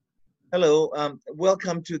Hello,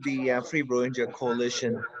 welcome to the Free Rohingya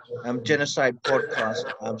Coalition Genocide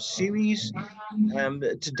Podcast series.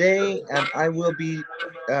 Today, I will be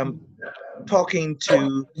um, talking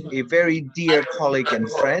to a very dear colleague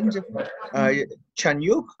and friend, uh, Chan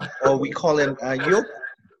Yuk, or we call him Yuk.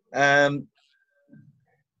 Um,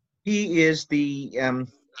 he is the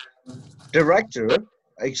director,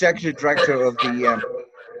 executive director of the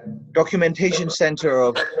Documentation Center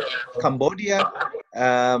of Cambodia.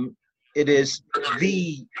 Um, it is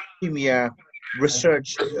the premier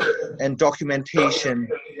research and documentation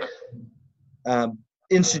um,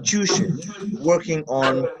 institution working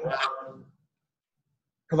on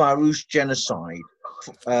Khmer Rouge genocide.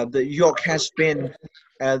 The York has been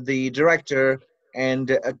the director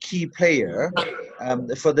and a key player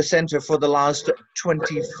for the center for the last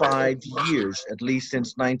 25 years, at least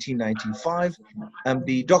since 1995.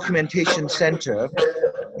 The Documentation Center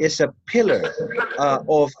is a pillar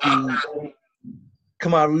of the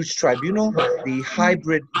Khmer Rouge Tribunal, the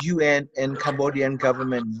hybrid UN and Cambodian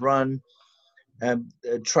government-run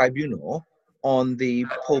tribunal on the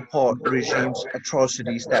Pol Pot regime's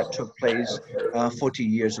atrocities that took place 40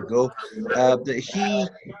 years ago. He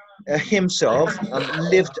himself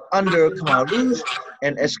lived under Khmer Rouge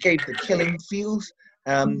and escaped the killing fields.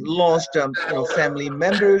 Lost, family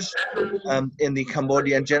members in the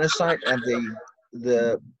Cambodian genocide, and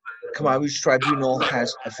the Khmer Rouge Tribunal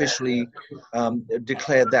has officially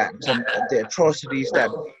declared that the atrocities that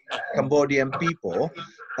Cambodian people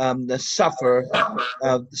suffer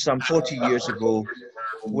some 40 years ago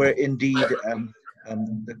were indeed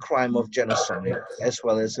the crime of genocide as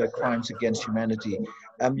well as crimes against humanity.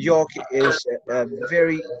 York is a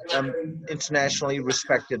very internationally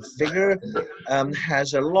respected figure,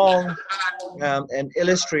 has a long and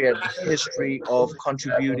illustrated history of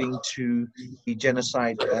contributing to the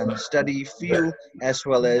genocide study field as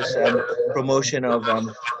well as promotion of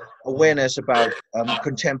awareness about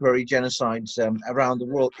contemporary genocides around the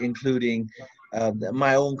world, including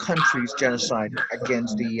my own country's genocide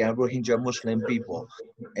against the Rohingya Muslim people.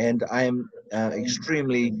 And I am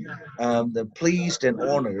extremely pleased and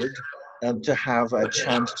honored to have a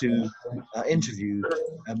chance to interview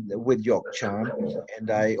with York Chan.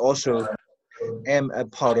 And I also am a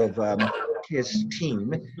part of his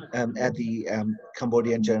team at the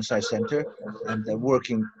Cambodian Genocide Center, and they're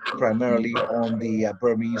working primarily on the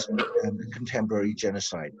Burmese contemporary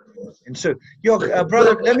genocide. And so, York,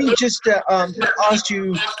 brother, let me just ask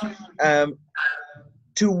you um,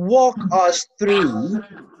 to walk us through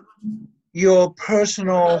your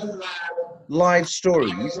personal life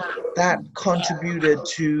stories that contributed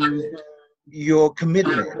to your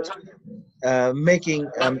commitment making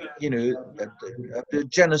the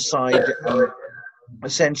genocide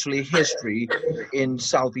essentially history in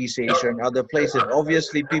Southeast Asia and other places.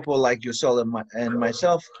 Obviously, people like yourself and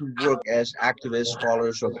myself who work as activists,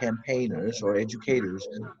 scholars, or campaigners or educators,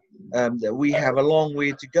 that we have a long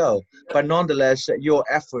way to go. But nonetheless, your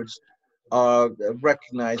efforts are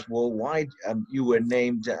recognized worldwide. You were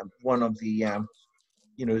named one of the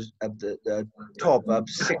the top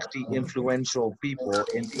 60 influential people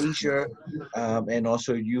in Asia, and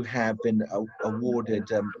also you have been awarded,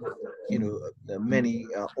 many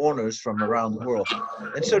honors from around the world.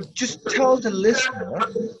 And so, just tell the listener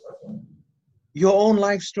your own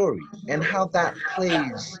life story and how that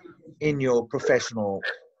plays in your professional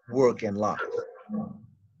work and life.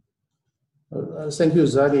 Thank you,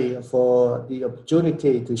 Zani, for the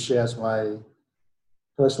opportunity to share my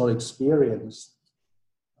personal experience.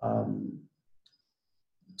 Um,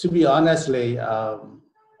 to be honestly, I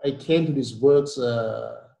came to these works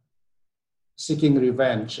seeking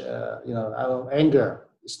revenge, out of anger.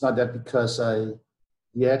 It's not that because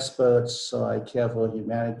the experts, so I care for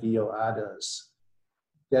humanity or others.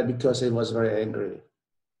 That because I was very angry.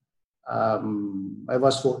 I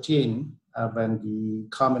was 14 when the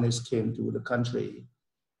communists came to the country,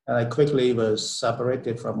 and I quickly was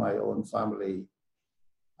separated from my own family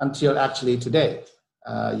until actually today.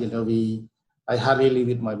 I hardly live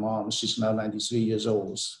with my mom. She's now 93 years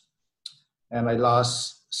old, and I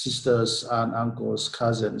lost sisters and uncles,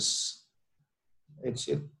 cousins.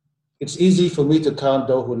 It's easy for me to count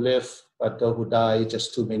those who live, but those who die,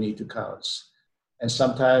 just too many to count. And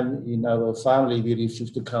sometimes in our family, we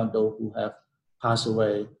refuse to count those who have passed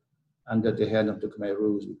away under the hand of the Khmer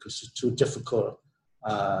Rouge because it's too difficult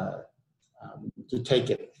to take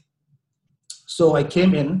it. So I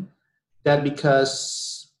came in that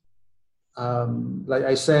because, like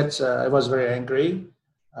I said, I was very angry.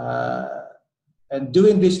 And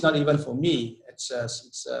doing this, not even for me, it's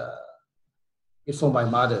for my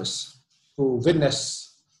mothers who witnessed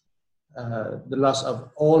the loss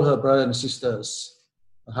of all her brothers and sisters,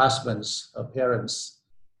 her husbands, her parents,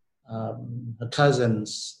 her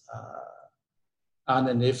cousins, aunt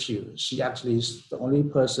and nephew. She actually is the only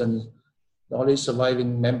person, the only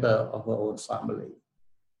surviving member of her own family.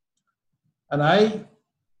 And I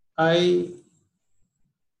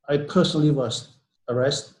personally was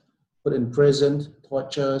arrested, put in prison,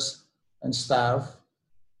 tortures, and starved.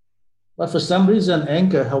 But for some reason,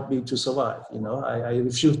 anger helped me to survive. You know, I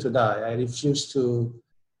refused to die. I refused to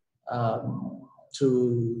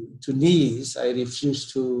knees. I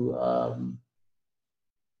refused to.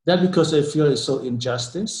 That because I feel it's so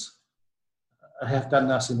injustice. I have done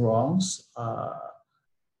nothing wrongs.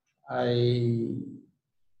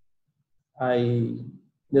 I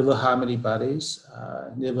never harm anybody.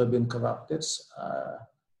 Never been corrupted.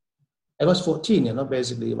 I was 14. You know,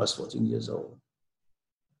 basically, I was 14 years old.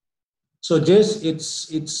 So this,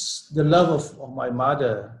 it's the love of my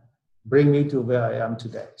mother bring me to where I am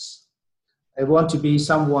today. I want to be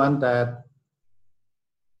someone that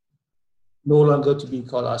no longer to be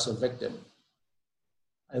called as a victim.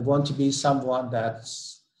 I want to be someone that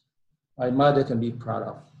my mother can be proud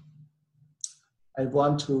of. I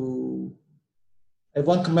want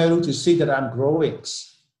Khmer Rouge to see that I'm growing,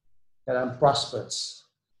 that I'm prosperous.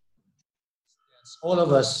 All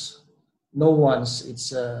of us, no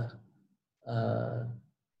one's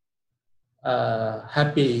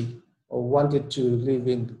happy or wanted to live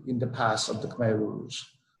in the past of the Khmer Rouge.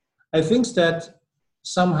 I think that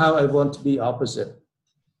somehow I want to be opposite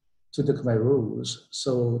to the Khmer Rouge.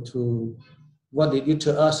 So to what they did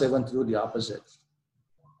to us, I want to do the opposite.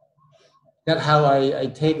 That's how I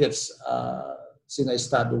take it since I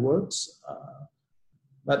started the works.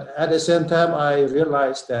 But at the same time, I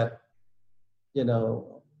realized that, you know,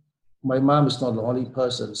 my mom is not the only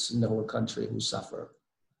person in the whole country who suffer.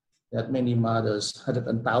 That many mothers,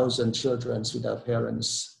 100,000 children without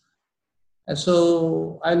parents. And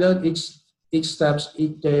so I learned each steps,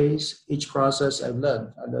 each days, each process I've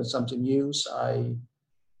learned. I learned something new. I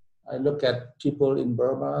look at people in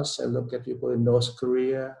Burma, I look at people in North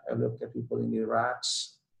Korea, I look at people in Iraq,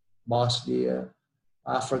 Bosnia,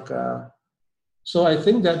 Africa. So I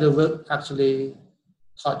think that the work actually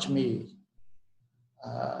touched me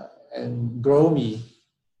and grow me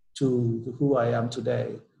to who I am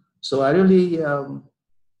today. So I really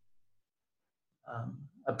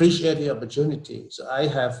appreciate the opportunity. So I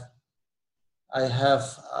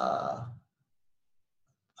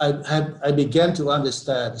began to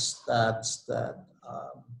understand that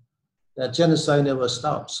genocide never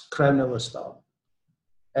stops, crime never stops.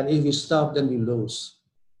 And if we stop, then we lose.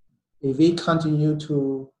 If we continue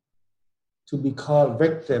to be called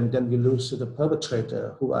victim, then we lose to the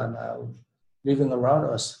perpetrator who are now living around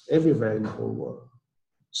us everywhere in the whole world.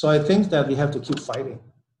 So I think that we have to keep fighting.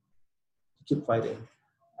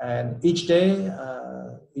 And each day,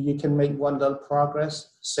 you can make one little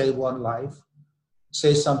progress, save one life,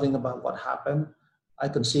 say something about what happened. I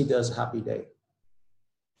consider as a happy day.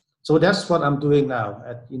 So that's what I'm doing now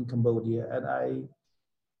in Cambodia. And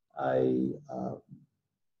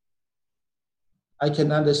I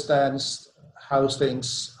can understand how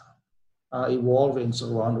things are evolving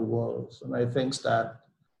around the world. And I think that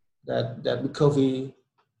because we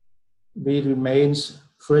remains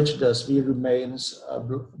prejudice, we remains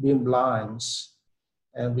being blind,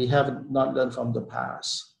 and we have not learned from the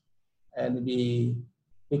past. And we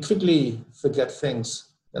quickly forget things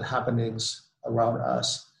that happenings around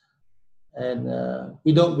us. And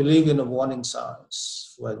we don't believe in the warning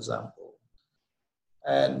signs, for example.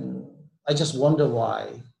 And I just wonder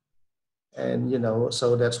why. And, you know,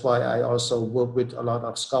 so that's why I also work with a lot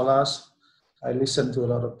of scholars. I listen to a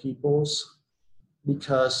lot of peoples,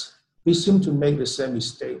 because we seem to make the same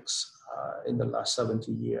mistakes in the last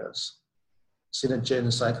 70 years. Since the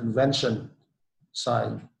Genocide Convention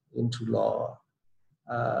signed into law.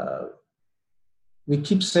 We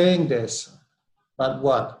keep saying this, but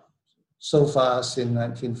what? So far since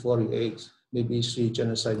 1948, maybe 3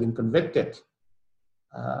 genocide been convicted.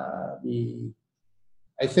 I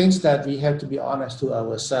think that we have to be honest to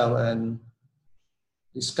ourselves and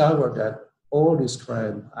discover that all these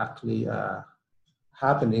crimes actually are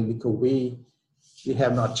happening because we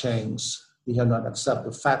have not changed. We have not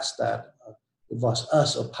accepted the facts that it was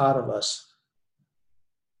us or part of us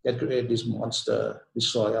that created this monster,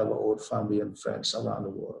 destroy our own family and friends around the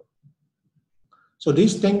world. So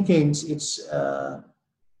these thinkings, the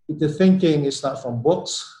thinking is not from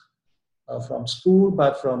books, from school,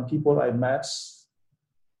 but from people I met,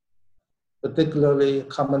 particularly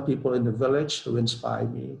common people in the village who inspire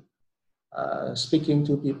me. Speaking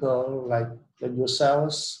to people like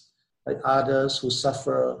yourselves, like others who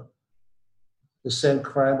suffer the same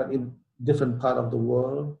crime but in different part of the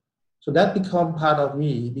world. So that become part of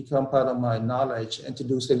me, become part of my knowledge, and to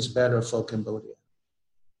do things better for Cambodia.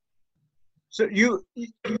 So you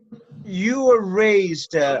were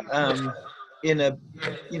raised in a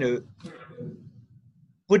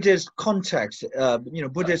Buddhist context,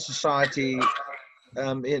 Buddhist society,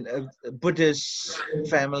 in a Buddhist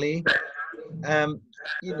family.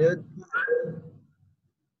 You know,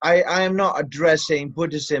 I am not addressing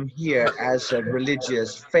Buddhism here as a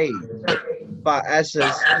religious faith, but as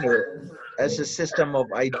as a system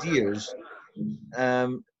of ideas.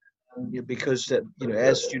 Because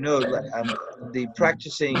as you know, the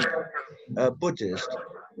practicing Buddhist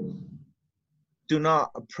do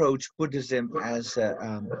not approach Buddhism as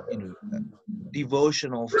a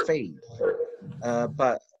devotional faith,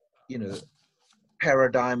 but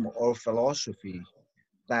paradigm or philosophy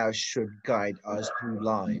that should guide us through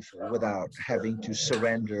life without having to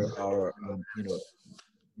surrender our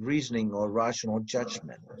reasoning or rational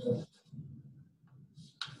judgment.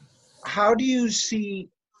 How do you see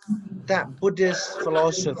that Buddhist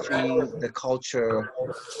philosophy, the culture,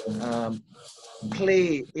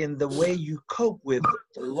 play in the way you cope with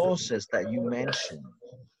the losses that you mentioned?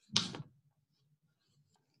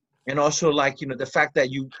 And also, like, the fact that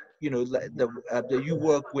you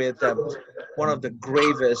work with one of the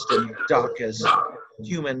gravest and darkest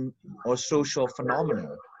human or social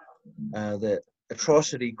phenomena, the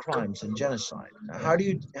atrocity, crimes, and genocide. How do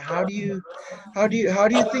you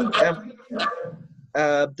think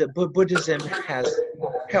the Buddhism has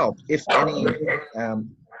helped, if any,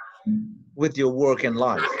 with your work and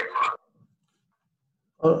life?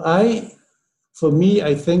 Well, for me,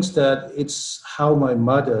 I think that it's how my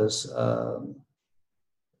mother's,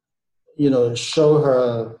 show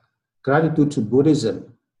her gratitude to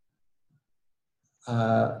Buddhism.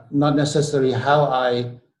 Not necessarily how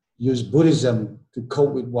I use Buddhism to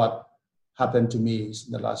cope with what happened to me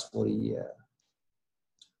in the last 40 years.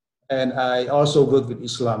 And I also work with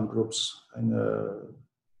Islam groups and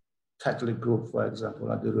Catholic group, for example,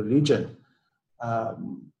 like the religion.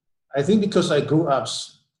 I think because I grew up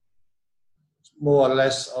more or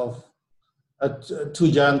less too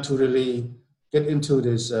young to really get into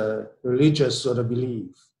this religious sort of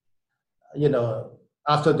belief.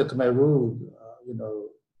 After the Khmer Rule,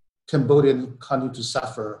 Cambodian continued to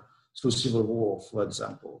suffer through civil war, for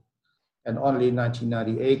example. And only in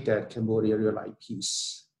 1998 that Cambodia realized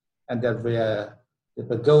peace. And that where the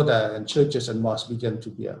pagoda and churches and mosques began to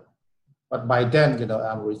build. But by then, I'm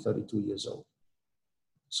already 32 years old.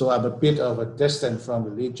 So I'm a bit of a distant from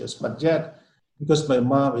religious, but yet, because my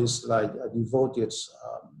mom is like a devoted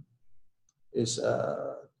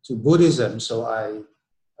to Buddhism, so I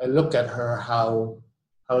look at her how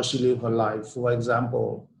she lived her life. For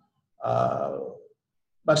example,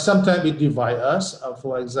 but sometimes it divides us.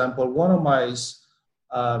 For example, one of my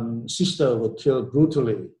sister was killed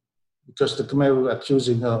brutally because the Khmer were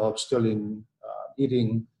accusing her of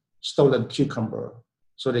eating stolen cucumber.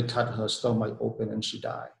 So they cut her stomach open and she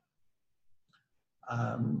died.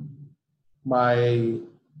 My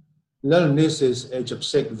little nieces, age of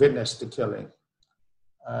 6, witnessed the killing.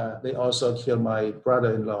 They also killed my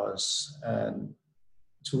brother-in-laws and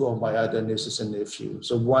 2 of my other nieces and nephews.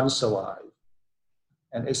 So one survived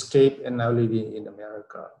and escaped and now living in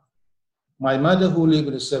America. My mother, who lived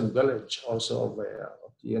in the same village, also aware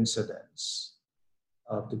of the incidents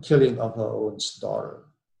of the killing of her own daughter.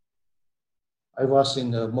 I was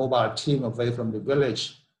in a mobile team away from the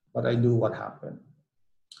village, but I knew what happened.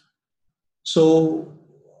 So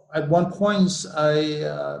at one point, I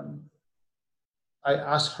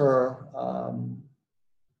asked her,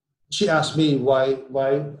 she asked me why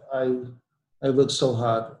I worked so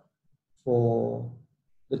hard for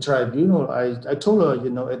the tribunal. I told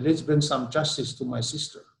her, at least bring some justice to my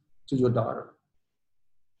sister, to your daughter.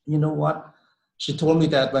 You know what? She told me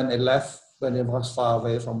that when I was far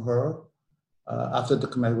away from her, after the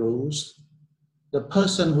Khmer Rules, the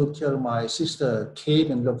person who killed my sister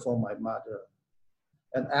came and looked for my mother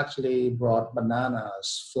and actually brought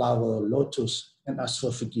bananas, flower, lotus, and asked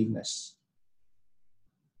for forgiveness.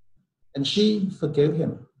 And she forgave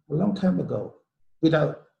him a long time ago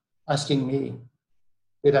without asking me,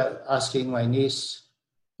 without asking my niece,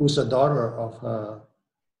 who's a daughter of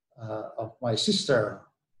my sister,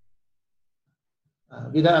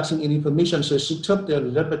 without asking any permission. So she took the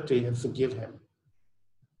liberty and forgave him.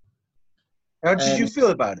 How did you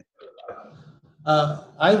feel about it?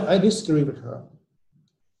 I disagree with her.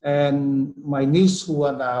 And my niece, who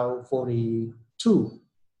are now 42,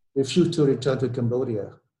 refused to return to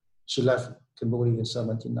Cambodia. She left Cambodia in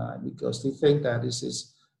 1979 because they think that this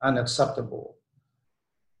is unacceptable.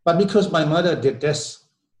 But because my mother did this,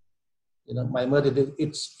 you know, my mother did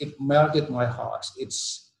it melted my heart. It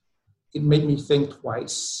made me think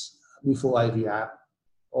twice before I react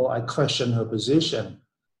or I question her position.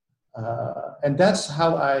 And that's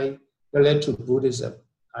how I relate to Buddhism.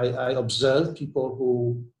 I observe people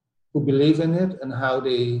who believe in it and how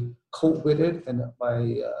they cope with it, and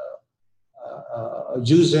by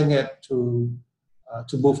using it to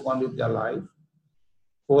move on with their life.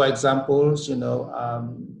 For example, you know,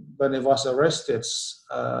 when I was arrested,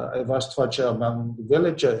 I was tortured among the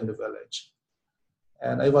villagers in the village,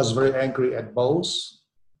 and I was very angry at both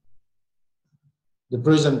the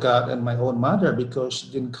prison guard and my own mother because she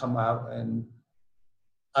didn't come out and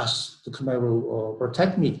ask the Khmer Rouge or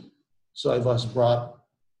protect me. So I was brought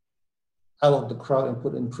out of the crowd and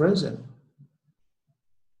put in prison.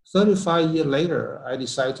 35 years later, I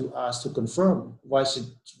decided to ask to confirm why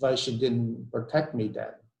she didn't protect me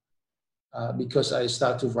then. Because I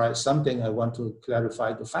start to write something, I want to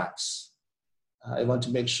clarify the facts. I want to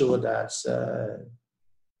make sure that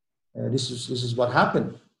this is what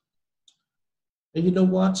happened. And you know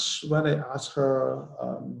what? When I asked her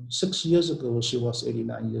 6 years ago, she was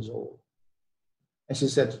 89 years old. And she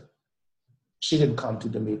said she didn't come to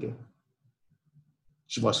the meeting.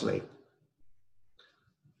 She was late.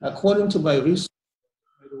 According to my research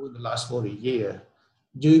in the last 40 years,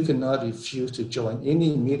 you cannot refuse to join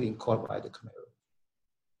any meeting called by the Khmer Rouge.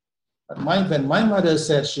 But when my mother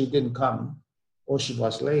said she didn't come or she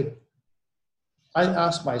was late, I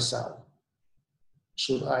asked myself,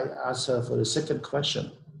 should I ask her for the second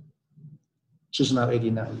question? She's now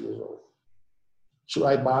 89 years old. Should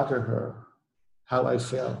I bother her how I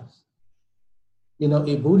felt? You know,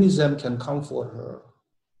 if Buddhism can comfort her.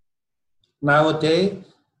 Nowadays,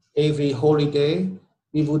 every holiday,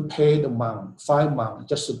 we would pay the monk, 5 monks,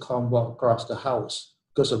 just to come walk across the house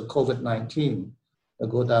because of COVID-19. The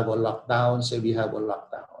Goda was locked down, say we have a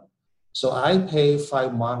lockdown. So I pay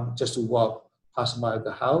 5 monks just to walk past by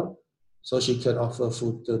the house so she could offer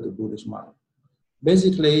food to the Buddhist monk.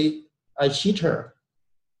 Basically, I cheat her.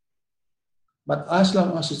 But as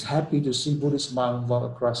long as she's happy to see Buddhist monk walk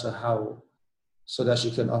across her house so that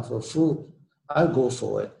she can offer food, I'll go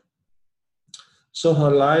for it. So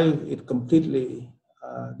her life is completely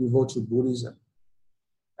devoted to Buddhism.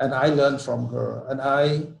 And I learned from her. And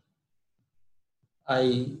I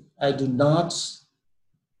do not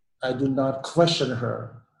question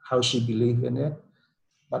her how she believes in it.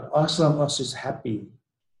 But as long as she's happy,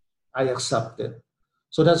 I accept it.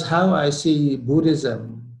 So that's how I see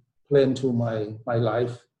Buddhism play into my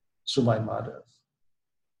life through my mother.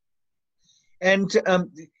 And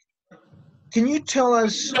can you tell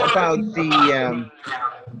us about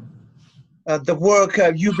the work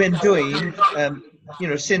you've been doing, you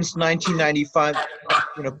know, since 1995,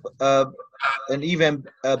 you know, and even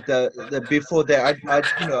the before that?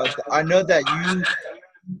 You know, I know that you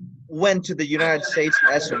went to the United States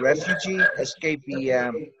as a refugee, escaped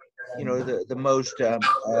the you know, the most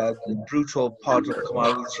brutal part of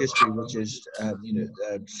Khmer Rouge history, which is you know,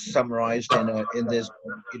 summarized in this,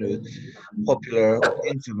 you know, popular,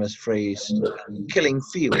 infamous phrase, "killing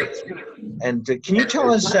fields." And can you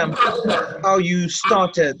tell us how you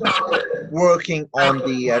started working on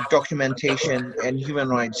the documentation and human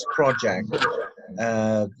rights project?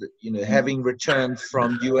 You know, having returned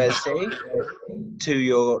from USA to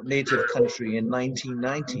your native country in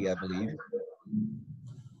 1990, I believe.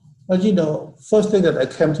 But you know, first thing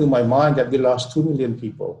that came to my mind that we lost 2 million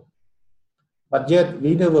people. But yet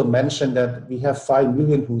we never mentioned that we have 5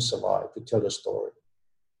 million who survived to tell the story.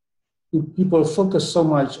 People focus so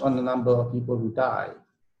much on the number of people who died.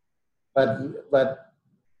 But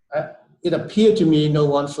it appeared to me no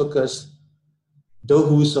one focused those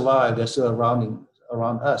who survived, they're still around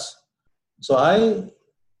us. So I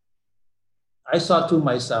thought to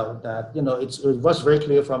myself that, you know, it was very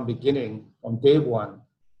clear from beginning, from day one,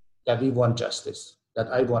 that we want justice, that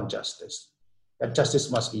I want justice, that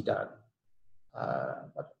justice must be done.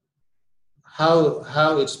 But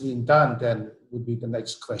how it's being done then would be the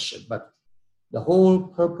next question. But the whole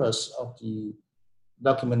purpose of the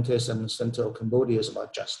Documentation Center of Cambodia is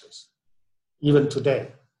about justice. Even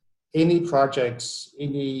today, any projects,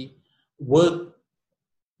 any work,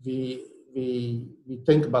 we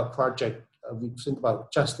think about project, we think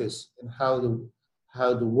about justice and how the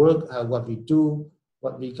work, what we do,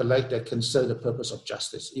 what we collect that can serve the purpose of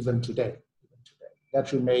justice, even today.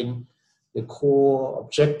 That remains the core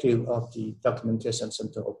objective of the Documentation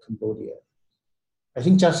Center of Cambodia. I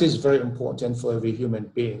think justice is very important for every human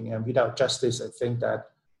being, and without justice, I think that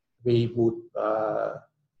we would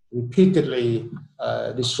repeatedly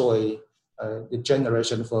destroy the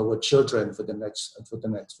generation, for our children, for the next.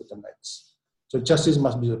 So justice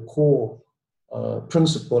must be the core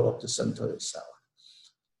principle of the center itself.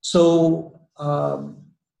 So,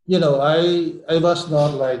 you know, I was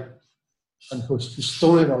not like a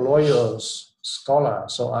historian or lawyer, scholar.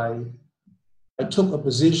 So I took a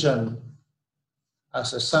position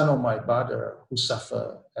as a son of my brother who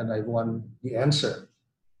suffered, and I want the answer.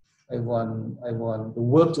 I want the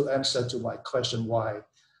work to answer to my question why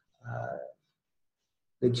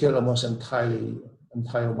they killed almost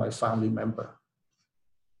entire my family member.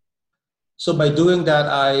 So by doing that,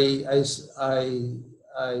 I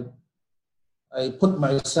put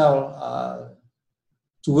myself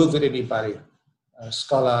to work with anybody,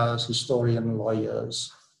 scholars, historians,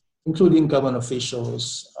 lawyers, including government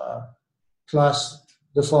officials, plus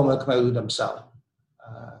the former Khmer Rouge themselves.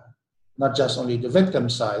 Not just only the victim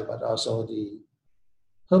side, but also the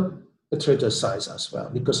perpetrator side as well,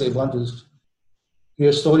 because they want to hear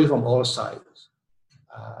a story from all sides,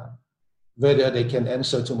 whether they can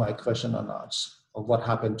answer to my question or not, of what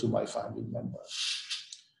happened to my family member.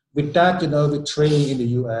 With that, you know, with training in the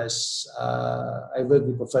US, I worked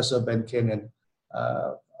with Professor Ben Cannon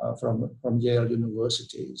from Yale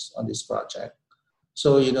University on this project.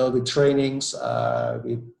 So, you know, with trainings,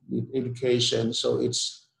 with education, so it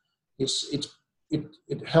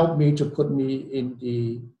helped me to put me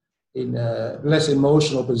in a less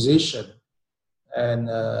emotional position, and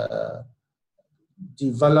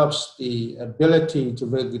develops the ability to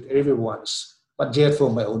work with everyone's, but yet for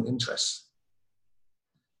my own interests.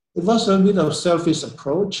 It was a bit of selfish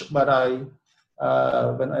approach, but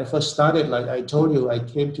when I first started, like I told you, I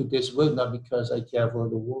came to this work not because I care for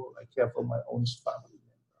the world, I care for my own family.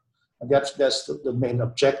 And that's the main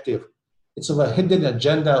objective. It's of a hidden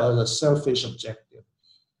agenda or a selfish objective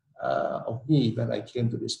of me when I came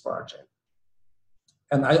to this project.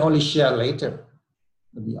 And I only share later,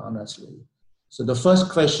 to be honestly. So the first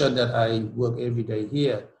question that I work every day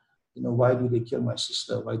here, you know, why do they kill my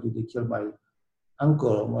sister? Why do they kill my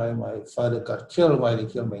uncle? Why my father got killed? Why they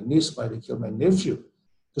kill my niece? Why they kill my nephew?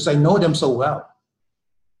 Because I know them so well.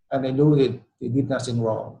 And I knew that they did nothing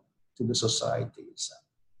wrong to the society itself.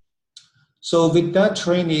 So with that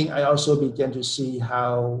training, I also began to see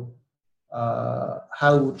how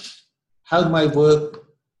my work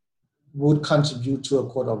would contribute to a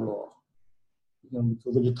court of law. You know,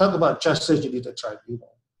 when you talk about justice, you need a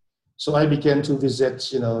tribunal. So I began to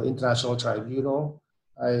visit, you know, international tribunal.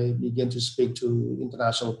 I began to speak to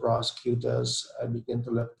international prosecutors. I began to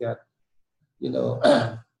look at, you know,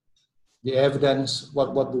 the evidence.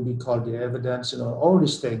 What do we call the evidence? You know, all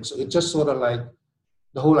these things. So it's just sort of like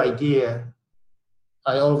the whole idea.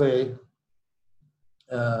 I always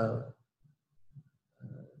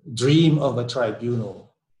dream of a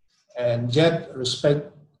tribunal, and yet respect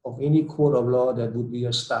of any court of law that would be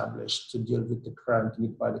established to deal with the crime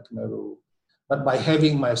committed by the Khmer Rouge. But by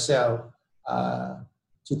having myself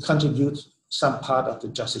to contribute some part of the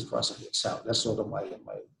justice process itself, that's sort of my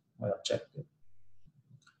objective.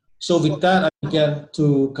 So with that, I began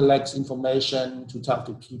to collect information, to talk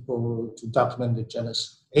to people, to document the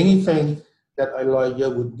genocide. Anything that a lawyer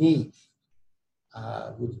would need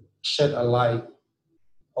would shed a light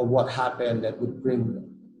on what happened that would bring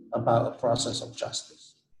about a process of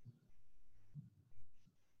justice.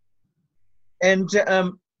 And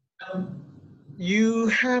you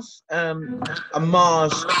have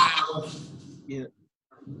amassed, you know,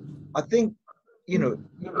 I think, you know,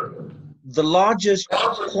 the largest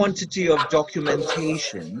quantity of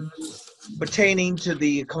documentation pertaining to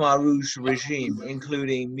the Khmer Rouge regime,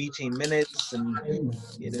 including meeting minutes and,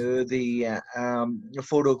 you know, the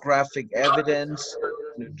photographic evidence,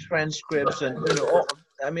 you know, transcripts, and, you know,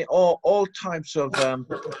 all types of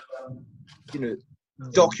you know,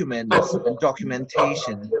 documents and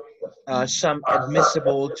documentation. Some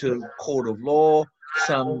admissible to court of law,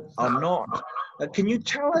 some are not. Can you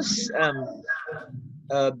tell us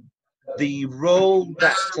the role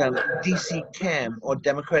that DCCAM, or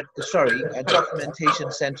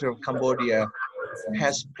Documentation Center of Cambodia,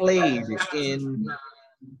 has played in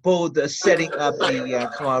both setting up the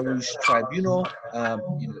Khmer Rouge Tribunal,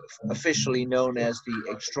 you know, officially known as the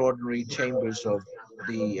Extraordinary Chambers of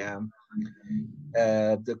the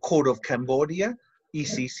Court of Cambodia,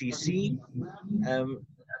 ECCC,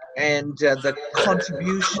 and the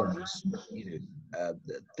contributions, you know,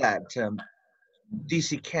 that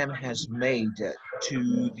DCCAM has made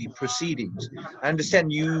to the proceedings. I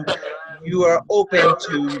understand you are open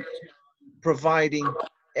to providing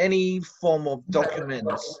any form of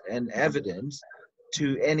documents and evidence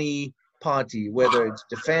to any party, whether it's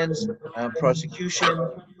defense, prosecution,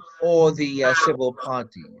 or the civil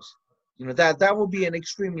parties. that would be an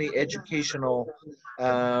extremely educational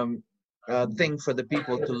thing for the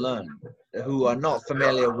people to learn who are not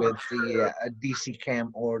familiar with the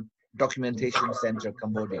DCCAM or Documentation Center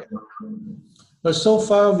Cambodia. But so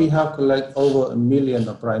far, we have collected over 1 million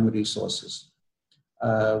of primary sources.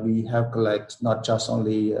 We have collected not just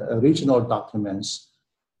only original documents,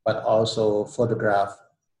 but also photograph,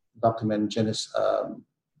 document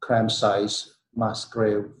crime sites, mass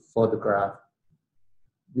grave, photograph,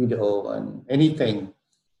 video, and anything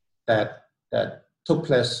that took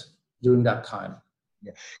place during that time.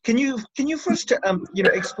 Yeah. Can you first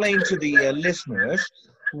explain to the listeners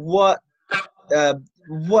what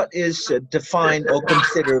is defined or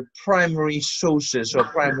considered primary sources or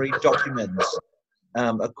primary documents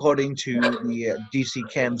according to the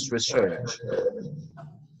DCCAM's research?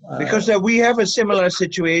 Because we have a similar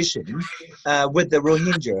situation with the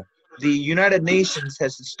Rohingya. The United Nations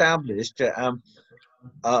has established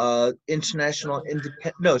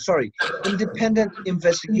independent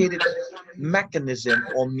investigative mechanism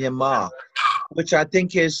on Myanmar, which I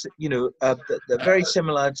think is very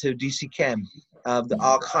similar to DCCAM, the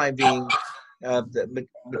archiving the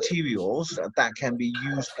materials that can be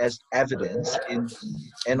used as evidence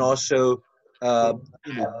and also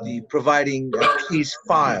the providing case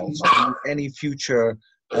files to any future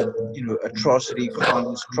atrocity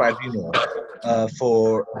crimes tribunal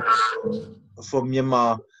for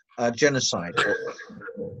Myanmar genocide.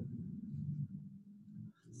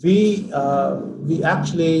 We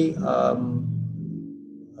actually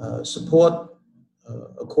support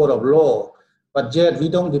a court of law, but yet we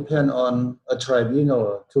don't depend on a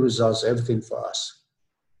tribunal to resolve everything for us.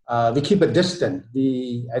 We keep it distant.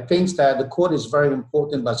 I think that the court is very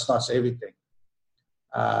important, but it's not everything.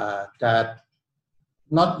 That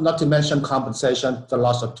not to mention compensation, the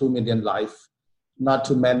loss of 2 million lives, not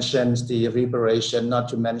to mention the reparation, not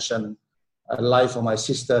to mention a life of my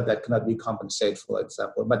sister that cannot be compensated, for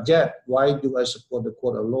example. But yet, why do I support the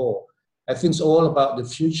court of law? I think it's all about the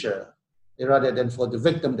future, rather than for the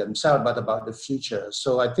victim themselves, but about the future.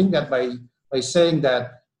 So I think that by saying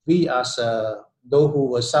that we as those who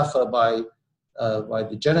were suffered by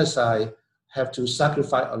the genocide have to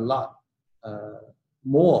sacrifice a lot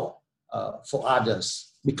more for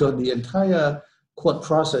others, because the entire court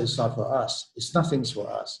process is not for us. It's nothing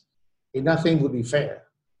for us. And nothing would be fair.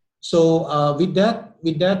 So with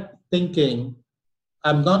that thinking,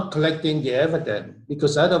 I'm not collecting the evidence,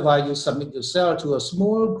 because otherwise you submit yourself to a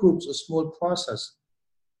small group, a small process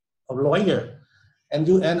of lawyers, and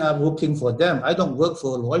you end up working for them. I don't work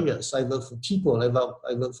for lawyers. I work for people. I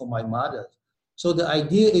work for my mother. So the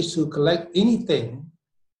idea is to collect anything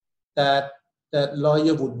that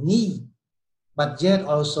lawyer would need, but yet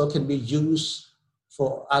also can be used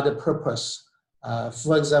for other purpose.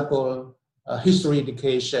 For example, history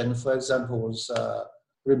education, for example,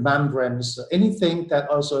 remembrance, anything that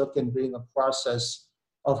also can bring a process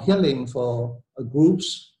of healing for a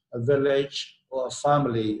groups, a village, or a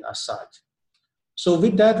family as such. So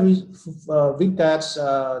with that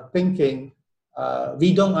thinking,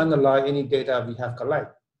 we don't analyze any data we have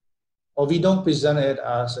collected, or we don't present it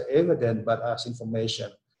as evidence, but as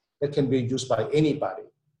information that can be used by anybody.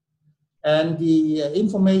 And the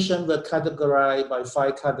information were categorized by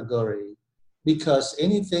 5 categories, because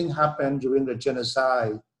anything happened during the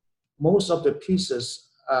genocide, most of the pieces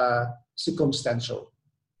are circumstantial.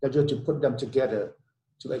 That you have to put them together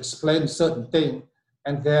to explain certain thing,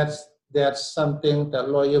 and that's something that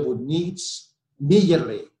lawyer would need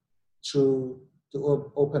immediately to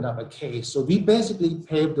open up a case. So we basically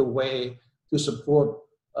paved the way to support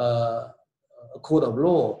a court of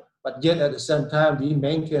law, but yet at the same time we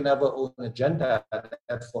maintain our own agenda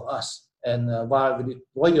for us. And while we need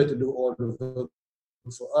lawyer to do all the work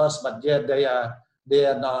for us, but yet they are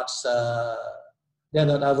not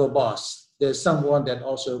our boss. There's someone that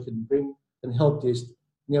also can help this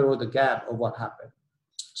narrow the gap of what happened.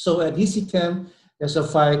 So at DCCAM, there's a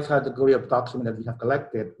 5 category of document that we have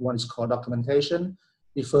collected. One is called documentation,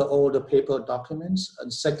 refer all the paper documents,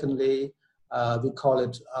 and secondly, we call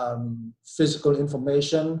it physical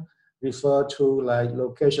information, refer to like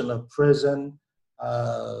location of prison,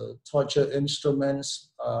 torture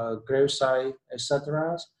instruments, gravesite,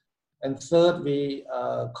 etc. And third, we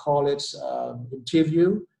call it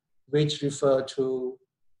interview, which refer to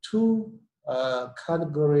 2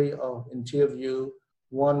 category of interview,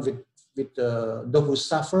 one with those who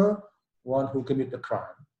suffer, one who commit the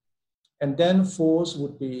crime. And then 4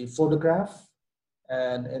 would be photograph,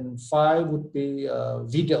 and 5 would be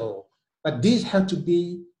video. But these have to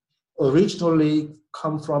be originally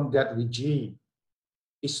come from that regime.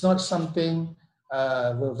 It's not something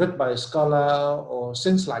written by a scholar or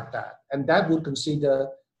things like that. and that would consider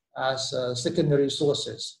as secondary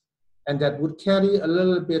sources, and that would carry a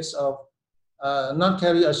little bit of, not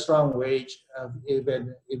carry a strong weight,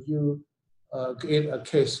 even if you create a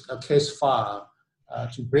case file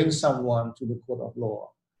to bring someone to the court of law.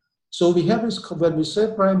 So we have this, when we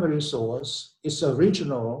say primary source, it's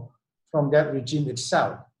original from that regime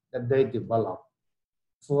itself that they develop.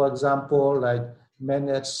 For example, like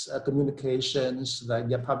minutes, communications, like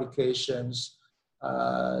their publications,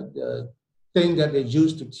 the thing that they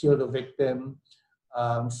use to kill the victim,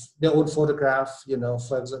 their own photograph,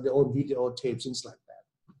 for example, their own videotape, things like that.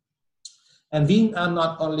 And we are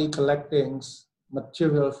not only collecting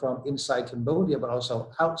material from inside Cambodia, but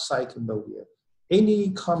also outside Cambodia. Any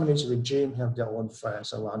communist regime have their own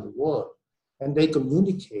friends around the world, and they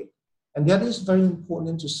communicate. And that is very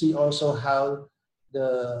important to see also how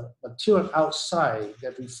the material outside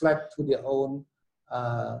that reflect to their own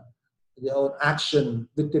action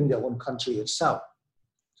within their own country itself,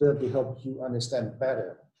 so that they help you understand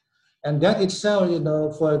better. And that itself,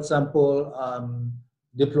 for example,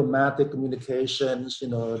 diplomatic communications,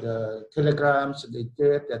 the telegrams that they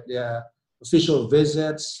did, that their official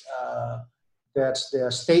visits, that's their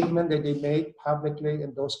statement that they made publicly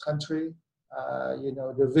in those countries,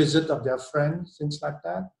 the visit of their friends, things like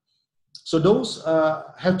that. So those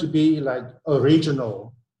have to be like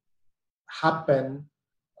original, happen,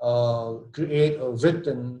 create or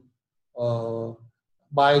written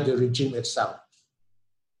by the regime itself.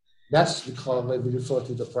 That's what we refer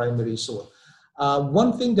to the primary source.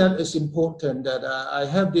 One thing that is important that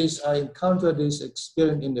I encountered this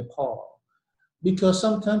experience in Nepal, because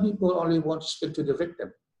sometimes people only want to speak to the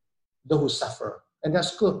victim, those who suffer, and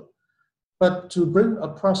that's good. But to bring a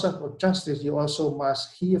process of justice, you also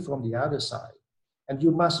must hear from the other side, and you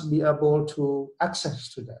must be able to access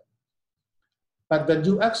to them. But when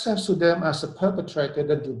you access to them as a perpetrator,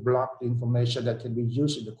 then you block the information that can be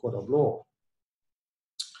used in the court of law.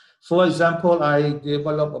 For example, I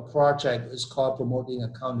developed a project, it's called Promoting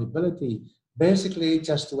Accountability, basically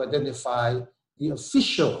just to identify the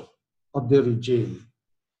official of the regime,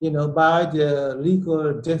 by the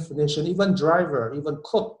legal definition, even driver, even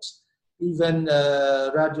cooks, even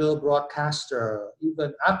radio broadcaster,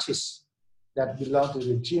 even artists that belong to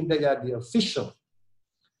the regime, they are the official.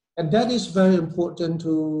 And that is very important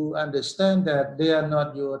to understand, that they are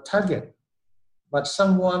not your target, but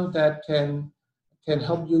someone that can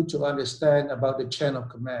help you to understand about the chain of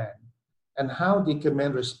command and how the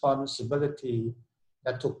command responsibility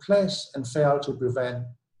that took place and failed to prevent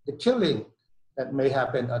the killing that may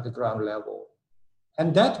happen at the ground level.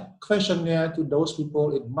 And that questionnaire to those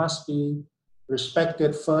people, it must be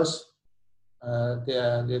respected first,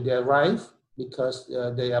 their right, because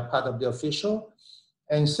they are part of the official.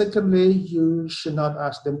 And secondly, you should not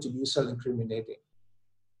ask them to be self-incriminating.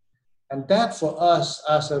 And that for us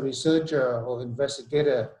as a researcher or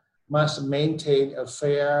investigator must maintain a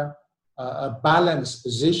fair, a balanced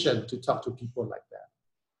position to talk to people like that.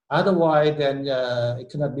 Otherwise, then it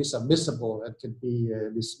cannot be submissible. It can be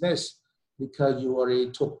dismissed because you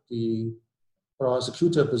already took the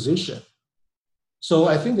prosecutor position. So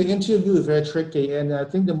I think the interview is very tricky, and I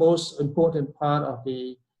think the most important part of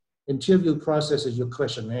the interview process is your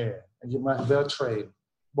questionnaire, and you must be well trained,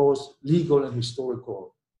 both legal and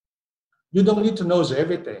historical. You don't need to know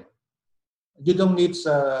everything. You don't need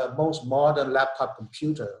most modern laptop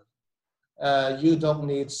computer. You don't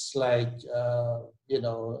need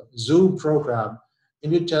Zoom program. You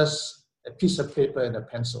need just a piece of paper and a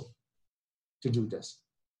pencil to do this.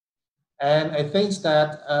 And I think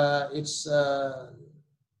that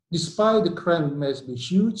despite the crime may be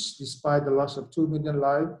huge, despite the loss of 2 million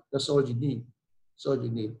lives, that's all you need. That's all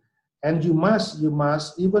you need. And you must,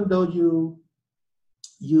 even though you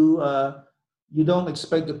don't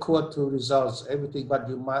expect the court to resolve everything, but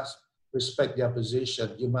you must respect their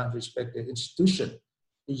position. You must respect the institution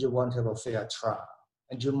if you want to have a fair trial.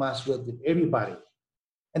 And you must work with everybody.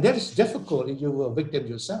 And that is difficult if you were a victim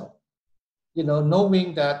yourself.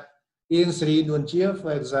 Knowing that in Sri Nunjia,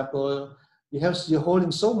 for example, you're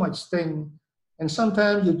holding so much thing, and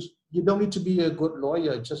sometimes you don't need to be a good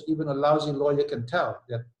lawyer. Just even a lousy lawyer can tell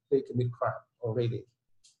that they commit crime already.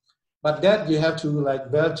 But that you have to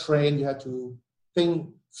well trained, you have to think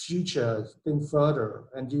future, think further,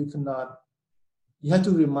 and you have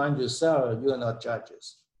to remind yourself you are not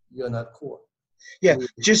judges, you are not court. Yeah,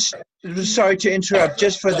 just sorry to interrupt,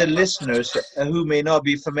 just for the listeners who may not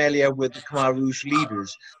be familiar with the Khmer Rouge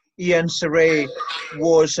leaders, Ian Sere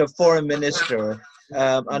was a foreign minister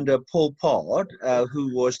under Pol Pot,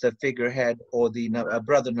 who was the figurehead or the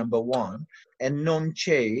brother number one, and Non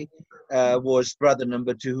Che was brother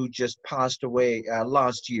number 2, who just passed away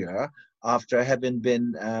last year after having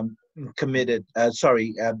been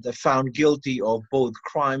found guilty of both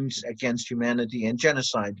crimes against humanity and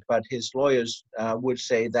genocide. But his lawyers would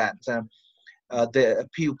say that the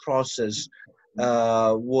appeal process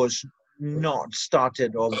was not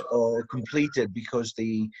started or completed because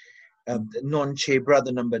the Nonche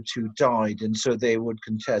brother number 2 died, and so they would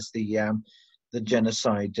contest the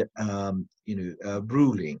genocide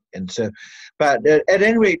ruling. And so, but at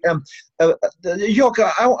any rate, York,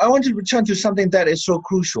 I want to return to something that is so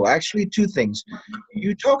crucial. Actually, two things.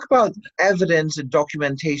 You talk about evidence and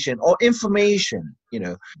documentation or information,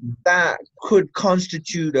 that could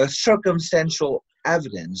constitute a circumstantial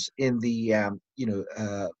evidence in the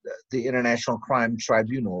the International Crime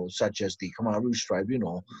Tribunal, such as the Khmer Rouge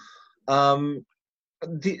Tribunal.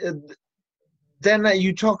 Then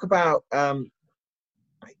you talk about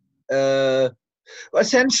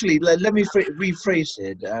essentially. Let me rephrase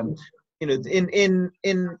it.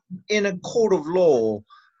 In a court of law,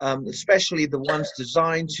 especially the ones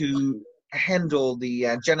designed to handle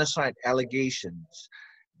the genocide allegations,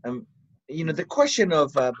 the question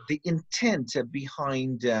of the intent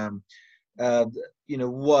behind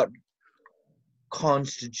what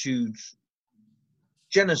constitutes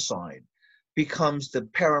genocide becomes the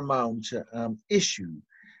paramount issue.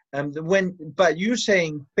 But you're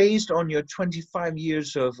saying, based on your 25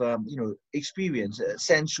 years of experience,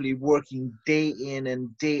 essentially working day in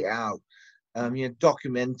and day out,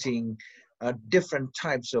 documenting different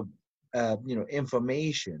types of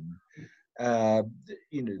information,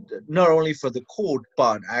 not only for the court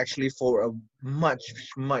but actually for a much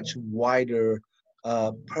wider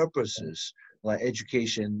purposes, like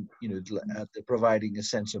education, providing a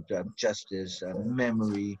sense of justice,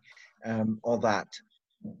 memory, all that.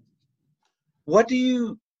 What do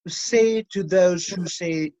you say to those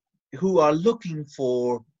who are looking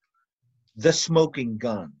for the smoking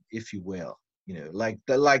gun, if you will? Like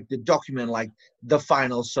the document, like the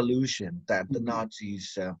final solution that the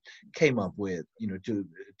Nazis came up with, to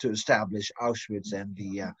establish Auschwitz and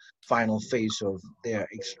the final phase of their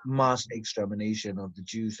mass extermination of the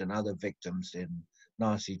Jews and other victims in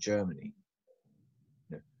Nazi Germany.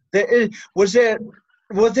 Was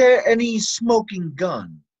there any smoking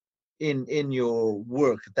gun in your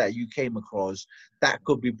work that you came across that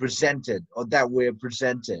could be presented or that were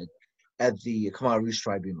presented at the Khmer Rouge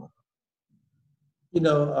Tribunal?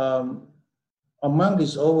 Among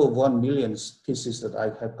these over 1 million pieces that I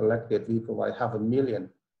have collected, we provide 500,000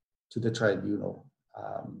 to the tribunal.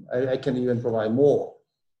 I can even provide more.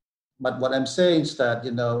 But what I'm saying is that,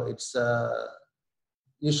 it's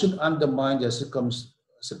you should undermine the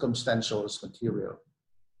circumstantial material,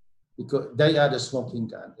 because they are the smoking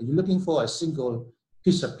gun. If you're looking for a single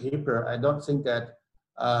piece of paper, I don't think that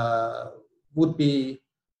would be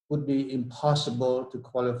impossible to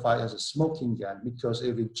qualify as a smoking gun, because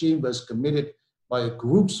a regime was committed by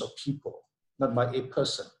groups of people, not by a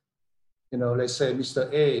person. Let's say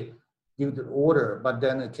Mr. A give the order, but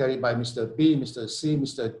then carried by Mr. B, Mr. C,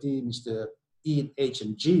 Mr. D, Mr. E, H,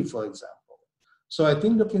 and G, for example. So I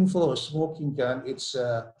think looking for a smoking gun, it's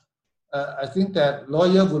I think that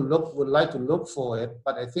lawyer would like to look for it,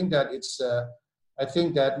 but I think that I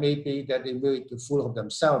think that maybe that they will be full of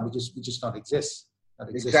themselves, which is not exist.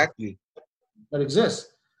 Exactly. Not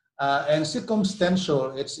exist. And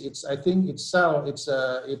circumstantial, I think itself, it's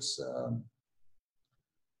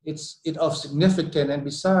of significance. And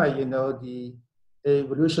besides, the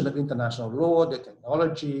evolution of international law, the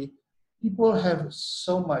technology, people have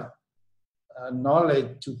so much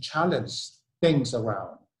knowledge to challenge things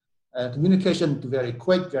around. Communication is very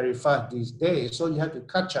quick, very fast these days. So you have to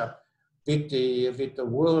catch up with the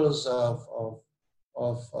worlds of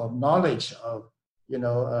knowledge of in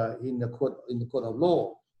the court of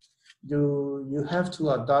law. You have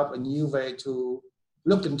to adopt a new way to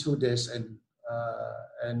look into this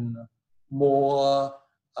and more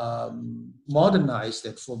modernize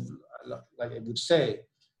it, like I would say.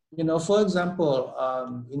 For example,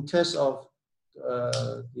 in case of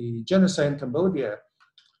the genocide in Cambodia,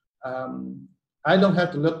 I don't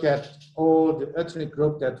have to look at all the ethnic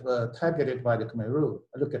groups that were targeted by the Khmer Rouge.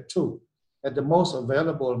 I look at two, at the most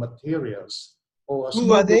available materials.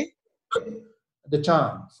 Who are they? The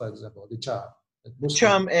Cham, for example, the Cham.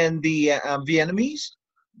 Cham and the Vietnamese?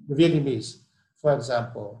 The Vietnamese, for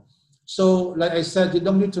example. So, like I said, you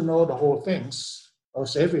don't need to know the whole things or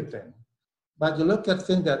everything, but you look at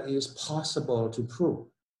things that is possible to prove.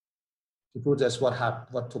 That's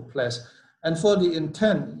what took place. And for the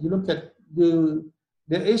intent, you look at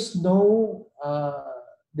there is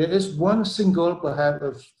one single, perhaps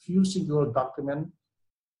a few single document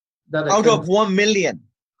that out of 1 million.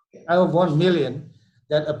 Out of 1 million,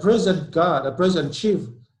 that a prison guard, a prison chief,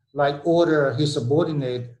 like order his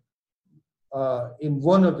subordinate in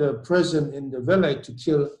one of the prison in the village to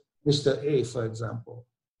kill Mr. A, for example.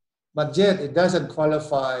 But yet it doesn't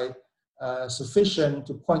qualify sufficient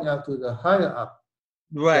to point out to the higher up,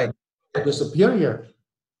 right, the superior.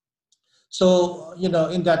 So, you know,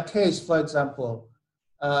 in that case, for example,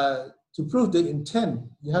 to prove the intent,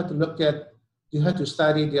 you have to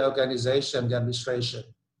study the organization, the administration,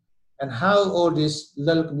 and how all this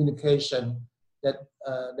little communication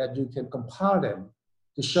that you can compile them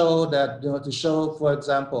to show that, for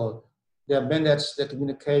example, their minutes, the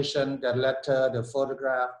communication, the letter, the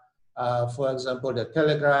photograph, for example, the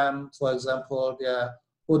telegram, for example, their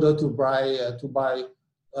order to buy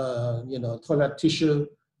toilet tissue.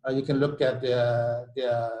 You can look at their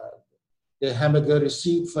hamburger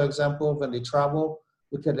receipt, for example, when they travel.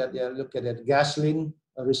 Look at the gasoline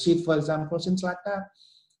receipt, for example, things like that.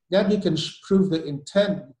 Then you can prove the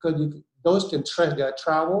intent, because those can trace their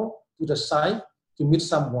travel to the site to meet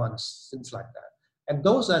someone, things like that. And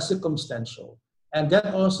those are circumstantial. And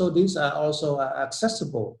then also, these are also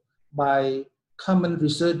accessible by common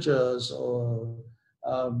researchers or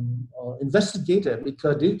investigators,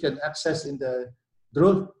 because they can access in the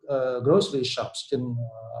grocery shops, in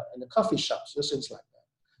the coffee shops, things like that.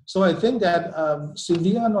 So I think that since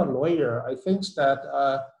we are not lawyer, I think that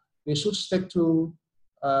we should stick to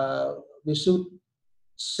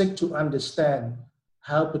seek to understand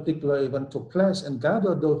how particular event took place and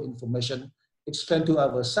gather those information, explain to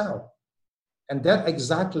ourselves. And that's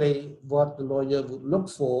exactly what the lawyer would look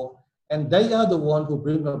for. And they are the one who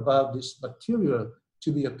bring about this material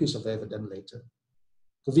to be a piece of evidence later.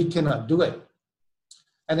 So we cannot do it.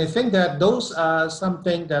 And I think that those are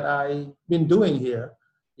something that I've been doing here.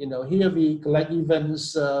 You know, here we collect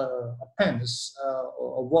events, pens,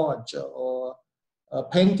 or a watch, or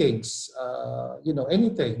paintings,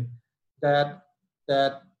 anything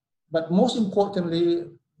but most importantly,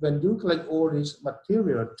 when you collect all this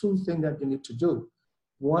material, two things that you need to do.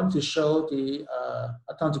 One, to show the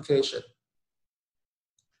authentication.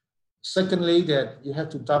 Secondly, that you have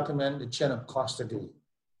to document the chain of custody.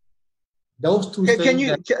 Those two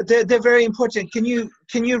things. They're very important. Can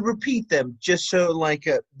you repeat them just so like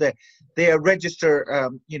they are registered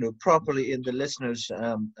properly in the listeners?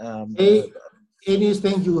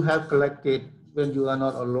 Anything you have collected when you are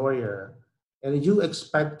not a lawyer, and you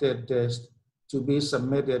expected this to be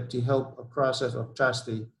submitted to help a process of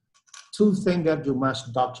justice, two things that you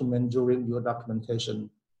must document during your documentation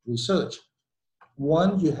research.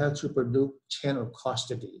 One, you have to produce chain of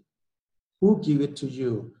custody. Who give it to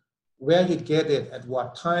you? Where you get it? At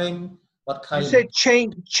what time? What kind? You said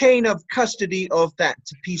chain of custody of that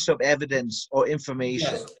piece of evidence or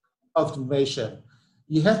information. Yes, of information.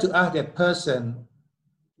 You have to ask that person,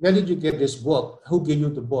 where did you get this book? Who gave you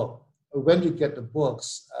the book? When you get the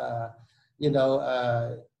books,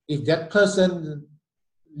 if that person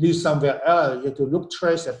lives somewhere else, you have to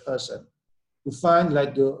trace that person to find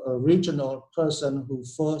like the original person who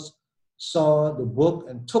first saw the book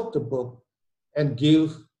and took the book and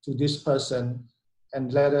give to this person,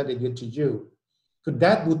 and later they give to you. So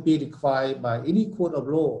that would be required by any court of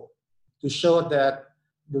law to show that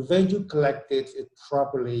the way you collected it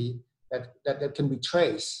properly, that can be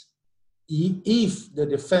traced. If the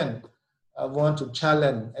defense want to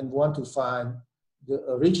challenge and want to find the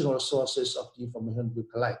original sources of the information we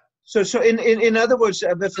collect. So in other words,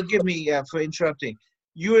 forgive me for interrupting.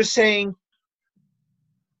 You were saying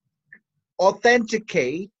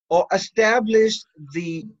authenticate or establish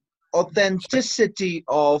the authenticity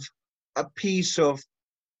of a piece of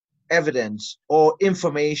evidence or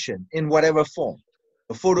information in whatever form,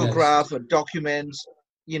 a photograph, yes, a document,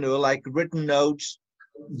 like written notes.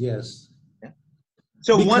 Yes.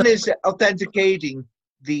 So because one is authenticating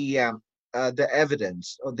the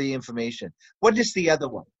evidence or the information. What is the other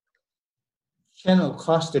one? Chain of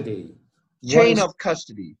custody. Chain of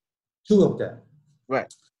custody. Two of them.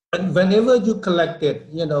 Right. And whenever you collect it,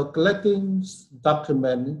 collecting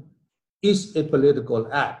document is a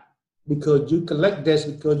political act, because you collect this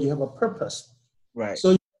because you have a purpose. Right.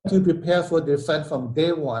 So you have to prepare for defense from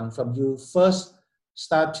day one, from you first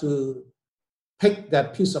start to pick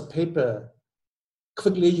that piece of paper.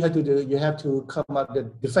 Quickly, you have to come up with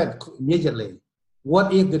the defense immediately.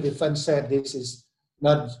 What if the defense said this is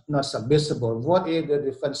not submissible? What if the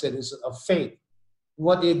defense said it's a fake?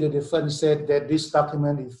 What if the defense said that this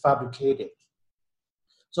document is fabricated?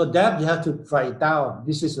 So that you have to write down.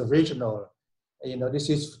 This is original. This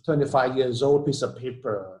is 25 years old piece of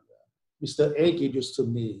paper. Mr. A gave this to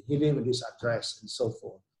me. He lives with this address and so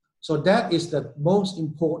forth. So that is the most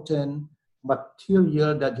important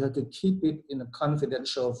material that you have to keep it in a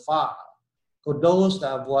confidential file. For those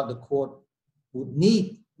that what the court would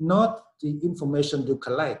need, not the information to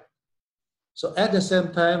collect. So at the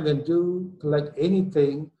same time, when you collect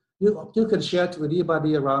anything, you can share it with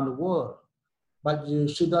anybody around the world, but you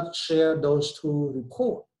should not share those two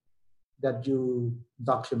reports that you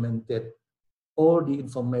documented all the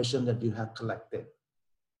information that you have collected.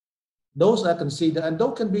 Those I consider, and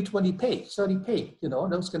those can be 20 page, 30 page,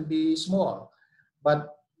 those can be small,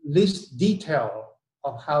 but list detail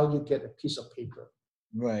of how you get a piece of paper.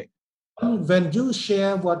 Right. When you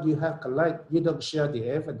share what you have collected, you don't share the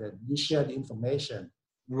evidence, you share the information.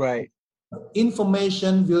 Right.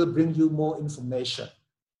 Information will bring you more information.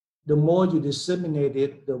 The more you disseminate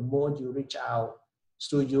it, the more you reach out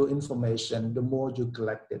to your information, the more you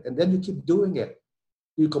collect it. And then you keep doing it,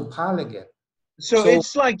 you're compiling it. So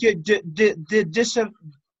it's like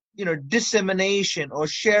dissemination or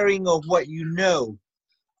sharing of what you know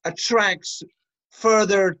attracts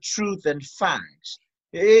further truth and facts.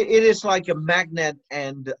 It is like a magnet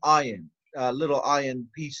and iron, little iron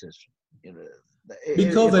pieces.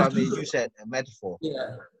 Because if I may use that metaphor.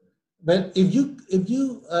 Yeah, but if you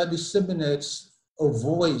disseminate a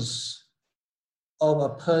voice of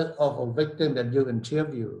a victim that you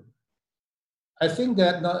interview, I think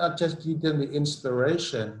that not just give them the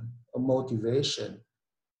inspiration or motivation,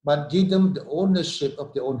 but give them the ownership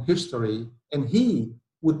of their own history, and he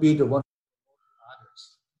would be the one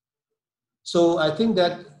others. So I think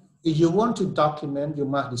that if you want to document, you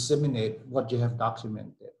must disseminate what you have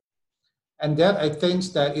documented. And that I think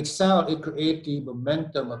that itself, it creates the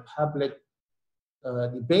momentum of public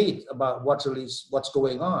debate about what's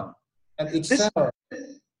going on. And itself.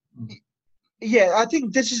 Yeah, I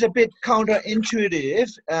think this is a bit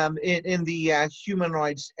counterintuitive in the human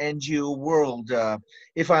rights NGO world,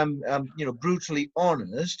 if I'm brutally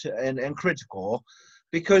honest and critical,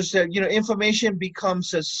 because information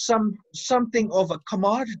becomes something of a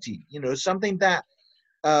commodity, something that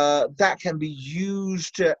that can be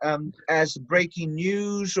used as breaking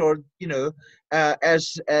news, or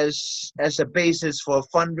as a basis for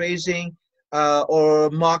fundraising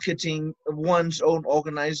or marketing one's own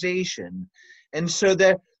organization. And so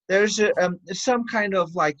there's some kind of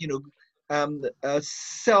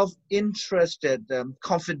self-interested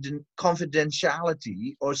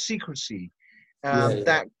confidentiality or secrecy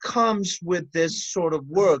that comes with this sort of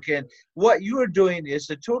work. And what you are doing is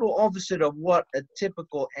the total opposite of what a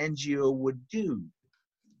typical NGO would do.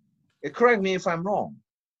 Correct me if I'm wrong.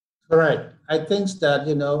 Correct. I think that,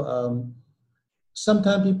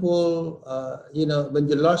 sometimes people, when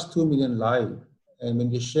you lost 2 million lives, and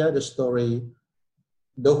when you share the story,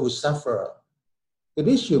 those who suffer, it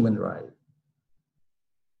is human right.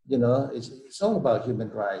 It's all about human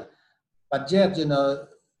right. But yet, if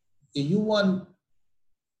you want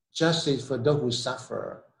justice for those who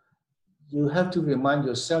suffer, you have to remind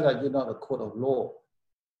yourself that you're not a court of law.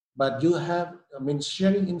 But you have,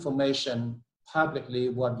 sharing information publicly,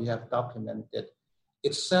 what you have documented,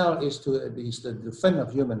 itself is the defense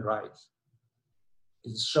of human rights.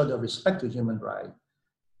 It's show the respect to human rights,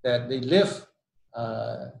 that they live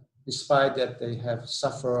despite that they have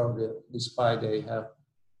suffered, despite they have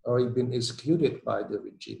already been executed by the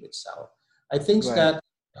regime itself. I think that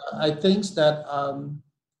I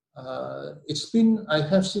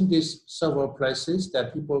have seen this several places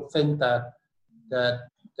that people think that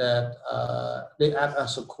they act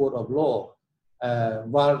as a court of law,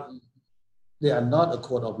 while they are not a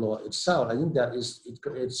court of law itself. I think that it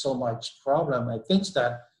creates so much problem. I think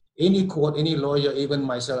that any court, any lawyer, even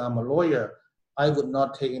myself, I'm a lawyer, I would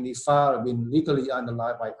not take any file being legally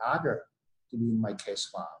underlined by other to be in my case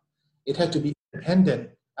file. It has to be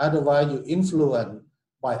independent. Otherwise, you influence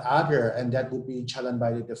by other, and that would be challenged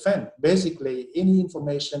by the defense. Basically, any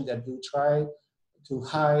information that you try to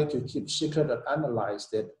hide, to keep secret or analyze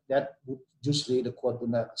that would usually the court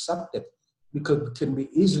would not accept it, because it can be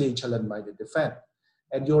easily challenged by the defense.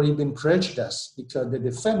 And you're even prejudiced because the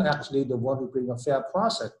defense actually the one who bring a fair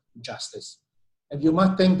process to justice. And you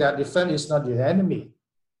might think that defense is not your enemy.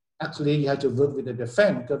 Actually, you have to work with the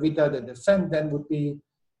defense, because without the defense, then would be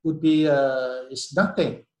it's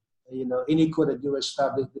nothing. Any court that you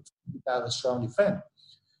establish without a strong defense.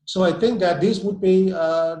 So I think that this would be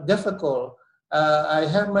difficult. I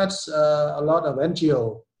have met a lot of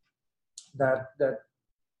NGO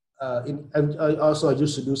I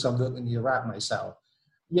used to do some work in Iraq myself.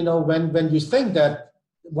 When you think that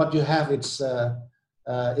what you have is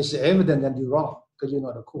evident, then you're wrong, because you're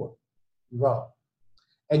not a court. You're wrong.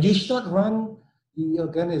 And you should not run the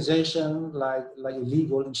organization like a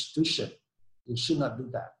legal institution. You should not do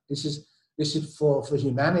that. This is for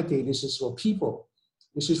humanity. This is for people.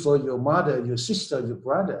 This is for your mother, your sister, your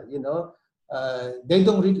brother. They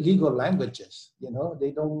don't read legal languages. They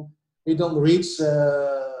don't read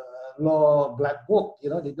law black book. They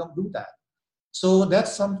don't do that. So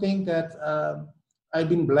that's something that I've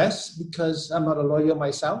been blessed because I'm not a lawyer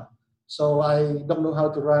myself. So I don't know how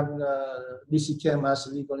to run DCKM as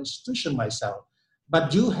a legal institution myself.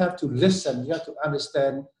 But you have to listen. You have to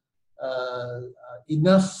understand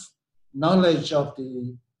enough knowledge of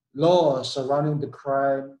the law surrounding the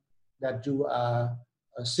crime that you are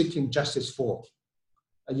seeking justice for.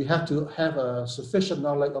 You have to have a sufficient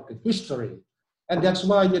knowledge of the history, and that's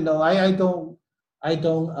why I don't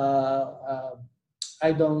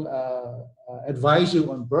advise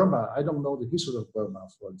you on Burma. I don't know the history of Burma,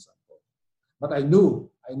 for example, but I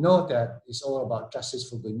know that it's all about justice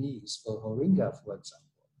for Burmese, for Rohingya, for example.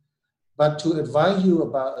 But to advise you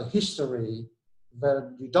about a history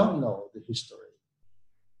when you don't know the history,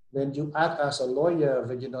 when you act as a lawyer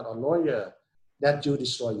when you're not a lawyer, that you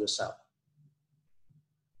destroy yourself.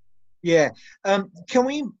 Yeah. Can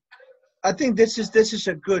we? I think this is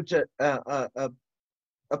a good a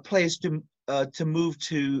place to move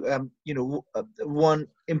to. One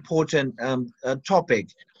important topic.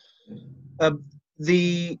 That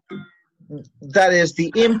is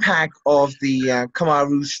the impact of the Khmer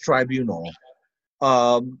Rouge Tribunal,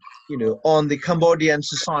 on the Cambodian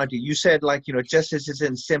society. You said, justice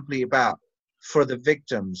isn't simply about for the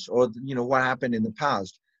victims or what happened in the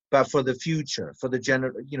past, but for the future, for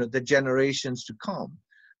the generations to come.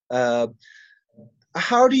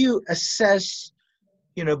 How do you assess,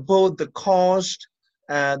 both the cost,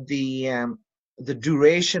 the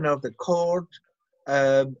duration of the court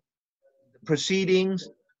proceedings,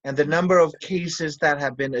 and the number of cases that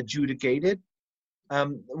have been adjudicated?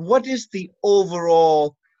 What is the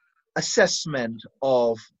overall assessment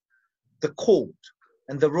of the court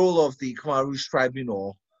and the role of the Khmer Rouge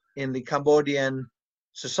Tribunal in the Cambodian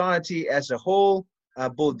society as a whole,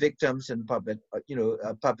 both victims and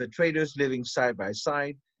perpetrators living side by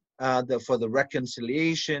side, for the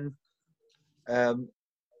reconciliation? How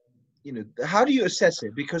do you assess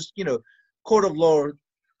it? Because court of law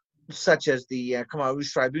such as the Khmer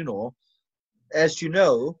Rouge Tribunal, as you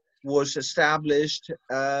know, was established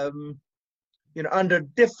under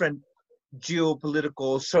different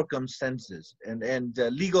geopolitical circumstances, and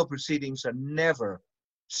legal proceedings are never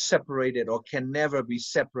separated or can never be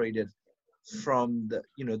separated from the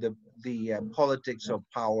politics of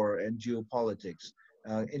power and geopolitics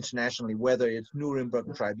internationally, whether it's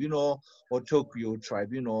Nuremberg Tribunal or Tokyo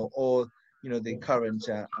Tribunal or the current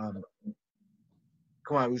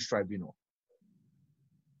Khmer Rouge Tribunal.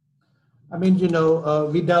 I mean,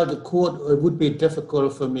 without the court, it would be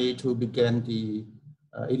difficult for me to begin the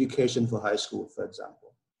education for high school, for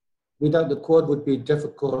example. Without the court, it would be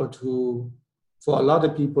difficult for a lot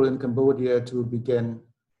of people in Cambodia to begin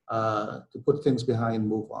to put things behind and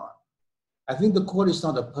move on. I think the court is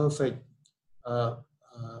not a perfect, the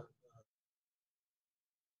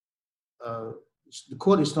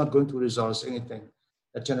court is not going to resolve anything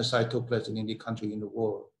that genocide took place in any country in the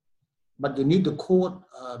world. But you need the court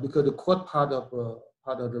because the court part of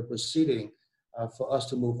the proceeding for us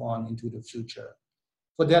to move on into the future.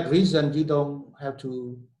 For that reason, you don't have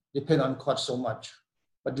to depend on court so much,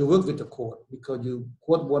 but you work with the court because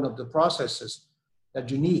court one of the processes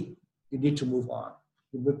that you need. You need to move on.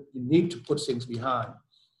 You need to put things behind.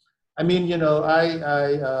 I mean,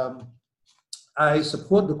 I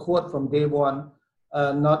support the court from day one.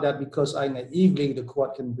 Not that because I naively the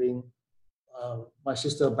court can bring my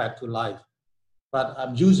sister back to life, but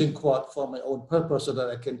I'm using court for my own purpose so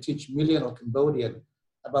that I can teach millions of Cambodians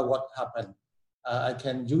about what happened. I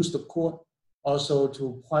can use the court also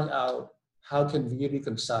to point out how can we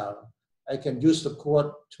reconcile. I can use the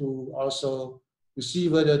court to also to see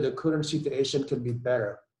whether the current situation can be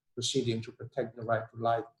better proceeding to protect the right to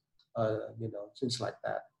life, things like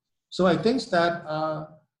that. So I think that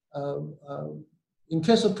in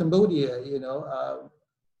case of Cambodia,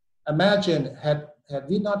 imagine had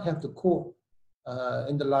we not have the court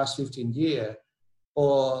in the last 15 years,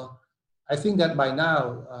 or I think that by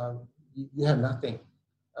now you have nothing.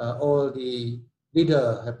 All the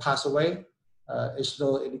leaders have passed away. There's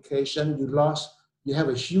no education. You have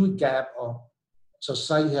a huge gap of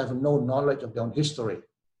society have no knowledge of their own history.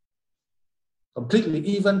 Completely,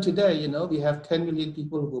 even today, we have 10 million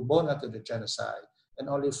people who were born after the genocide, and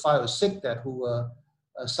only 5 or 6 that who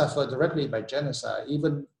suffered directly by genocide.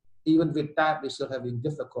 Even with that, we're still having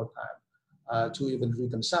difficult time to even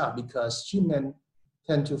reconcile because humans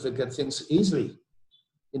tend to forget things easily.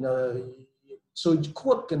 so the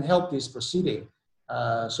court can help this proceeding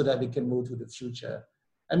so that we can move to the future.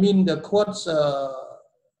 I mean, the courts,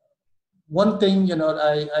 one thing, you know,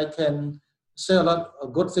 I can say a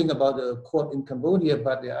good thing about the court in Cambodia,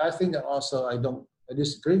 but I think that also I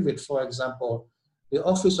disagree with, for example, the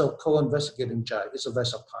Office of Co-Investigating Judge is a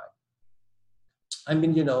waste of time. I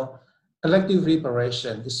mean, you know, collective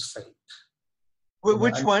reparation is fake.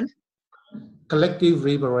 Which one? Collective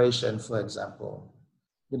reparation, for example,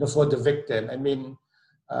 you know, for the victim. I mean,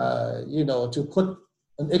 you know, to put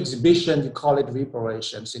an exhibition, you call it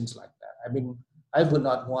reparation, things like that. I mean, I would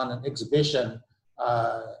not want an exhibition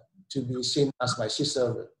to be seen as my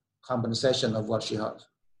sister's compensation of what she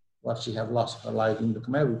have lost her life in the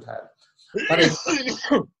Khmer Rouge time. But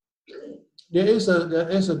there is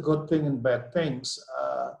a good thing and bad things,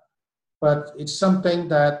 but it's something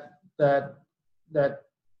that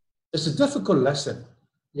it's a difficult lesson,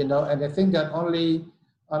 you know, and I think that only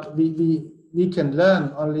we can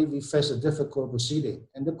learn only we face a difficult proceeding,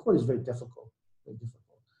 and the court is very difficult, very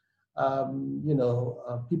difficult. You know,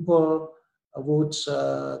 people would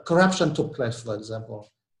corruption took place, for example,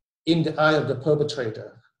 in the eye of the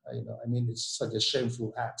perpetrator. You know, I mean, it's such a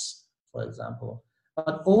shameful acts, for example.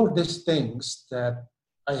 But all these things that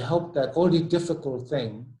I hope that all the difficult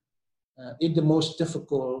thing in the most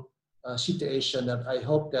difficult situation, that I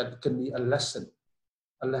hope that can be a lesson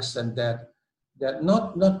that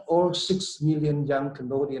not all 6 million young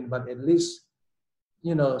Cambodians, but at least,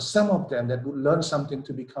 you know, some of them that would learn something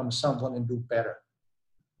to become someone and do better.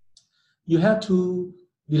 You have to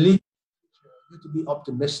believe, you have to be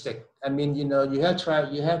optimistic. I mean, you know, you have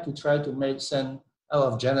to try to make sense out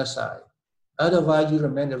of genocide. Otherwise, you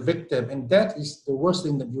remain a victim, and that is the worst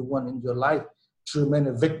thing that you want in your life, to remain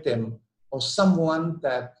a victim of someone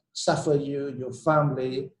that suffered you, your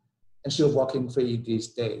family, and still walking free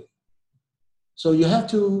this day. So you have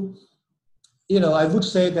to, you know, I would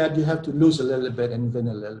say that you have to lose a little bit and win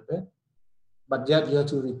a little bit, but yet you have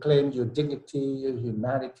to reclaim your dignity, your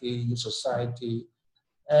humanity, your society,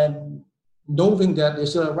 and knowing that they're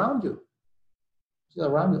still around you,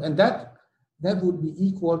 and that would be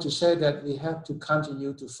equal to say that we have to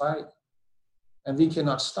continue to fight, and we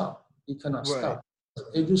cannot stop. We cannot stop.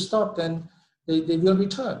 If you stop, then they will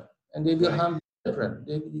return, and they will harm children.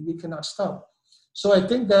 We cannot stop. So I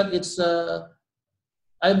think that it's,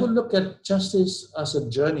 I would look at justice as a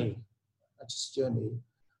journey. I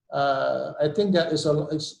think that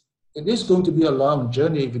it is going to be a long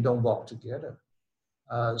journey if we don't walk together.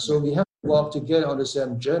 So we have to walk together on the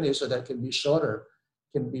same journey so that it can be shorter,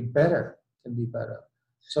 can be better.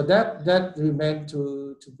 So that remains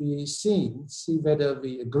to be seen, see whether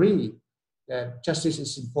we agree that justice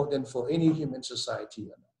is important for any human society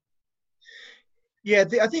or not. Yeah,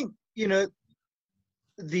 I think, you know,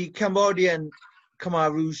 the Cambodian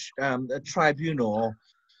Khmer Rouge tribunal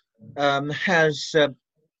has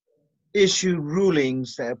issued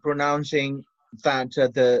rulings pronouncing that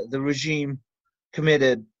the regime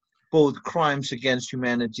committed both crimes against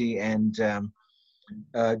humanity and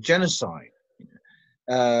genocide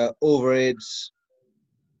over its,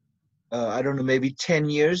 I don't know, maybe 10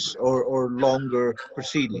 years or longer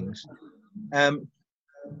proceedings.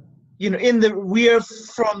 You know, we are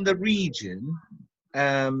from the region,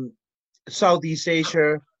 Southeast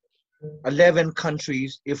Asia, 11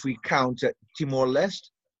 countries if we count Timor-Leste,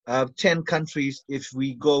 10 countries if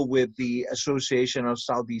we go with the Association of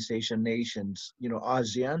Southeast Asian Nations, you know,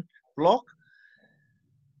 ASEAN bloc.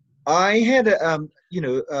 I had a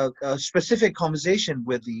specific conversation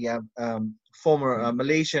with the former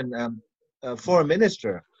Malaysian foreign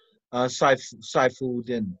minister,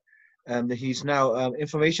 Saifuddin. He's now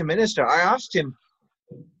information minister. I asked him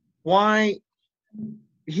why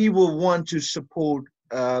he will want to support,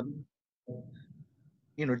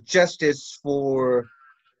 you know, justice for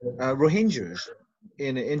Rohingyas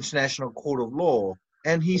in an international court of law,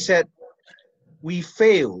 and he said we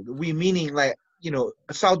failed. We meaning, like, you know,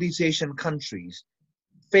 Southeast Asian countries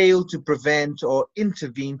failed to prevent or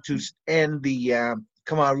intervene to end the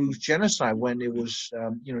Khmer Rouge genocide when it was,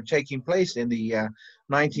 you know, taking place in the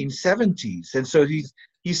 1970s. And so he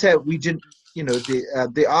said we didn't, you know,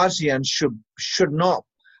 the ASEAN should not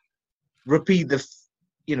repeat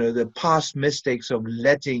the past mistakes of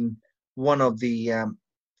letting one of the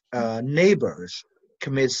neighbors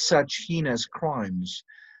commit such heinous crimes.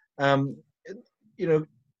 You know,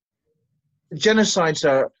 genocides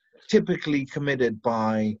are typically committed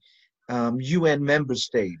by UN member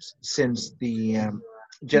states since the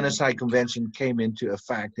Genocide Convention came into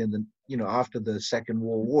effect in the, you know, after the Second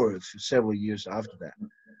World War, several years after that.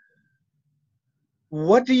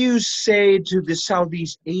 What do you say to the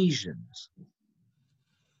Southeast Asians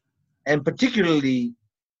and particularly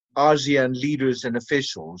ASEAN leaders and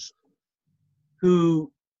officials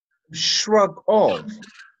who shrug off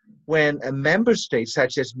when a member state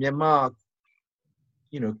such as Myanmar,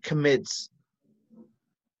 commits,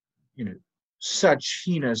 such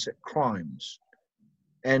heinous crimes,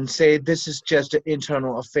 and say this is just an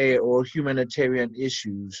internal affair or humanitarian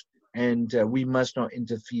issues, and we must not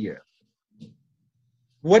interfere.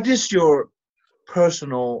 What is your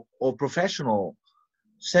personal or professional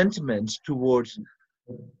sentiments towards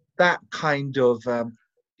that kind of,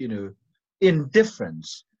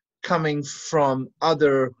 indifference coming from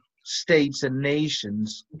other states and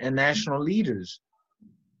nations and national leaders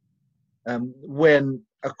when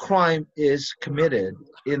a crime is committed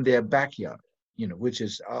in their backyard, which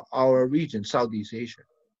is our region, Southeast Asia?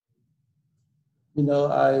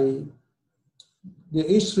 There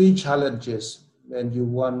is three challenges when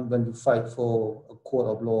you fight for a court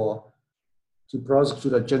of law to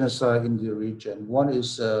prosecute a genocide in the region. One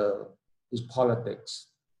is politics.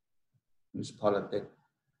 And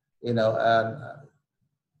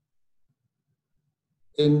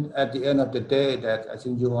at the end of the day, that I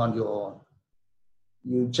think you're on your own.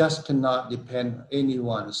 You just cannot depend on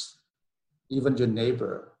anyone's, even your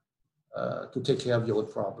neighbor, to take care of your own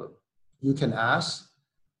problem. You can ask.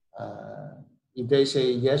 If they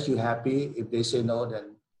say yes, you're happy. If they say no, then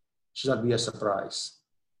it should not be a surprise.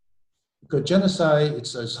 Because genocide,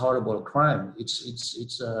 it's a horrible crime. It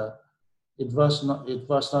was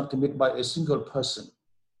not committed by a single person.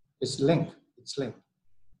 It's linked.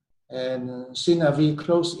 And since we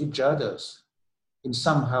close each other's, in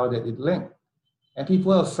somehow that it linked, and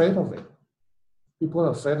people are afraid of it.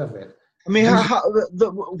 I mean,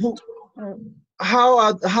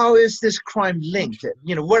 how is this crime linked?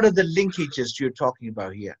 What are the linkages you're talking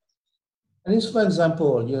about here? And this, for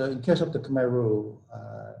example, in case of the Khmer Rouge,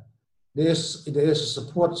 there is a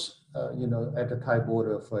support, at the Thai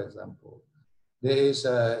border, for example. There is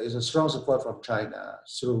a strong support from China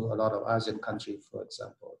through a lot of ASEAN countries, for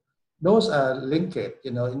example. Those are linked,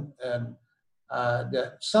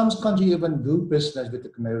 some countries even do business with the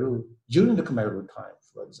Khmer Rouge during the Khmer Rouge time,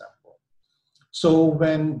 for example. So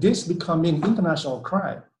when this becoming international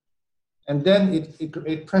crime, and then it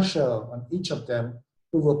creates pressure on each of them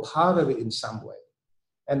who were part of it in some way.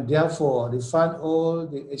 And therefore, they find all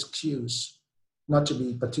the excuse not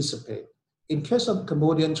to participate. In case of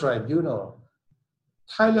Cambodian tribunal,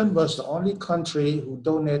 Thailand was the only country who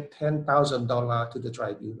donated $10,000 to the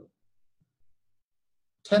tribunal.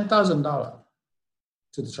 $10,000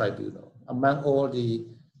 to the tribunal among all the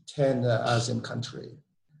 10 ASEAN countries.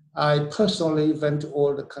 I personally went to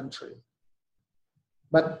all the country,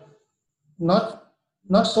 but not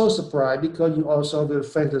so surprised because you also will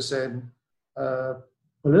face the same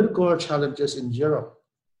political challenges in Europe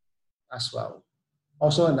as well.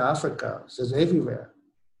 Also in Africa, it's everywhere.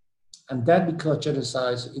 And that because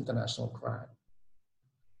genocide is an international crime.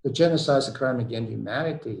 The genocide is a crime against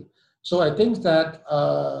humanity. So I think that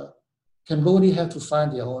Cambodia have to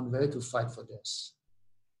find their own way to fight for this.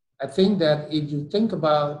 I think that if you think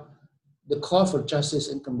about the call for justice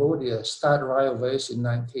in Cambodia started right away in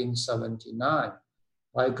 1979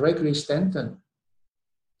 by Gregory Stanton.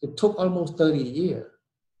 It took almost 30 years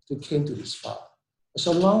to came to this far. It's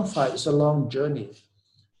a long fight, it's a long journey.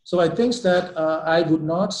 So I think that I would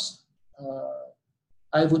not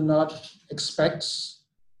expect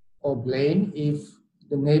or blame if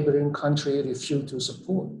the neighboring country refused to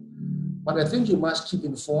support. But I think you must keep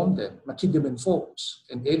them informed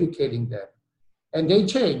and educating them. And they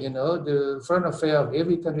change, the foreign affair of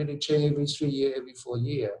every country, they change every 3 years, every 4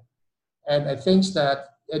 years. And I think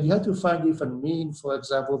that and you have to find different means, for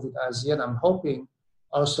example, with ASEAN, I'm hoping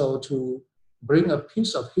also to bring a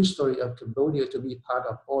piece of history of Cambodia to be part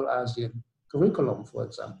of all ASEAN curriculum, for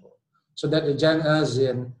example, so that the young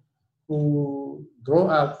ASEAN who grow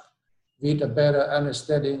up with a better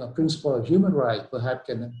understanding of principle of human rights perhaps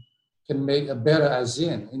can make a better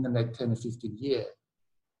ASEAN in the next 10 or 15 years.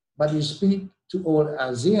 But you speak to all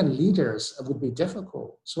ASEAN leaders, it would be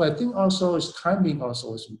difficult. So I think also timing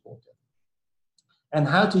also is important. And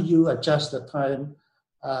how do you adjust the time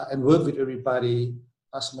and work with everybody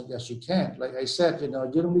as much as you can? Like I said, you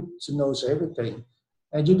don't need to know everything.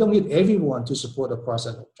 And you don't need everyone to support the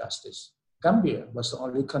process of justice. Gambia was the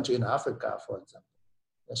only country in Africa, for example,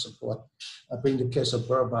 that support bring the case of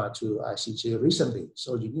Burma to ICJ recently,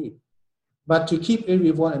 so you need. But to keep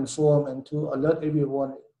everyone informed and to alert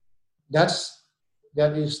everyone, that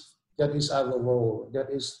is our role. That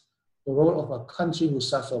is the role of a country who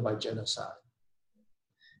suffer by genocide.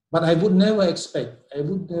 But I would never expect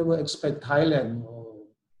Thailand or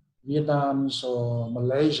Vietnam or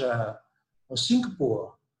Malaysia or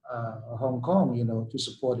Singapore Hong Kong, to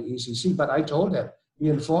support the ECC. But I told them, we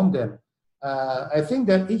informed them. I think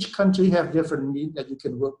that each country have different needs that you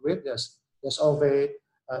can work with. There's always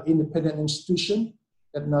independent institution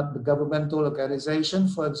that not the governmental organization.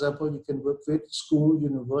 For example, you can work with school,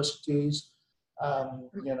 universities,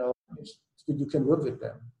 you can work with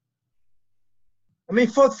them. I mean,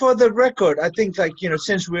 for the record, I think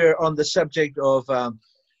since we're on the subject of,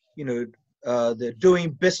 the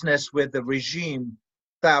doing business with the regime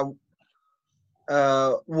that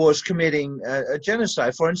was committing a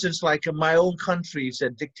genocide. For instance, like my own country's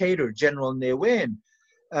dictator, General Ne Win.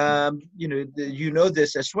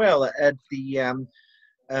 This as well at the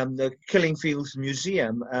Killing Fields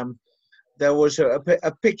Museum. There was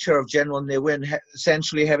a picture of General Ne Win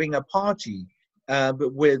essentially having a party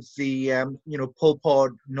with the Pol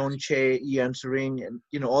Pot, Non Che, Ian Sering,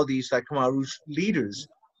 and all these Khmer Rouge leaders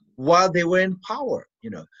while they were in power.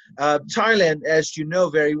 Thailand, as you know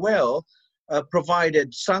very well,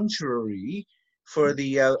 provided sanctuary for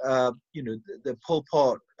the Pol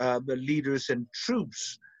Pot the leaders and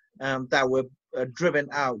troops that were driven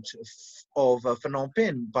out of Phnom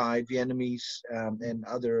Penh by Vietnamese and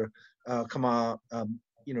other Khmer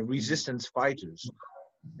resistance fighters.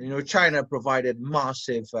 China provided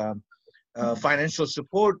massive financial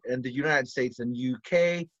support, and the United States and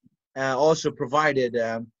UK also provided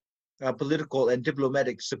political and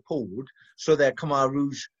diplomatic support so that Khmer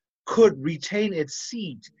Rouge could retain its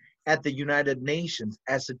seat at the United Nations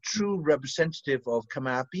as a true representative of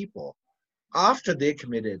Khmer people after they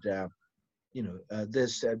committed,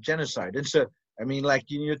 this genocide. And so, I mean,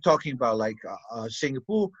 you're talking about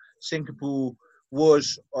Singapore. Singapore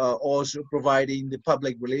was also providing the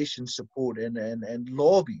public relations support and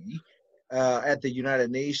lobby at the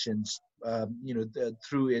United Nations,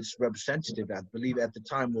 through its representative, I believe at the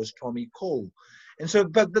time was Tommy Cole. And so,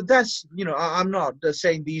 but that's, I'm not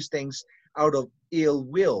saying these things out of ill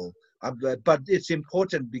will, but it's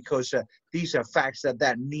important because these are facts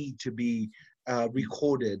that need to be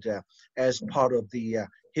recorded as part of the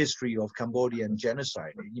history of Cambodian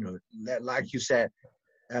genocide. Like you said,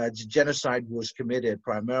 genocide was committed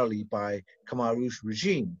primarily by Khmer Rouge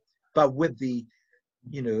regime, but with the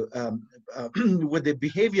with the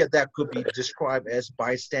behavior that could be described as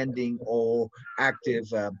bystanding or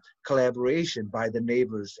active collaboration by the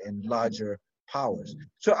neighbors and larger powers.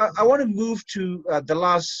 So I want to move to the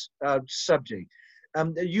last subject.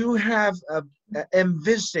 You have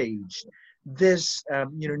envisaged this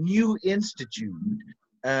new institute,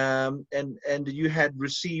 and you had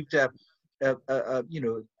received a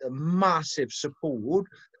massive support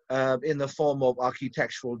in the form of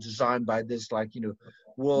architectural design by this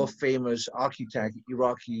world famous architect,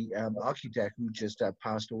 Iraqi architect who just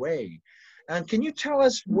passed away. And can you tell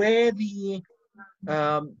us where the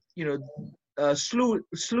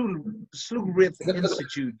Slugurith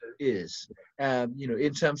Institute is,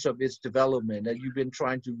 in terms of its development? And you've been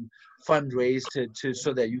trying to fundraise to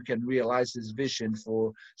so that you can realize this vision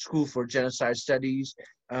for School for Genocide Studies.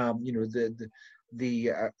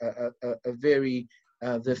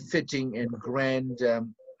 The fitting and grand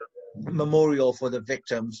memorial for the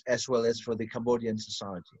victims as well as for the Cambodian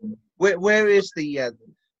society. Where is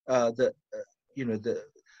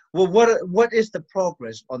what is the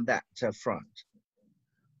progress on that front?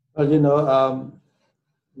 Well,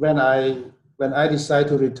 when I decided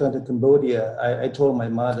to return to Cambodia, I told my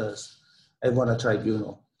mothers I want a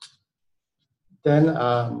tribunal. Then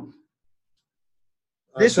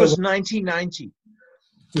this was 1990.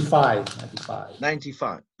 95.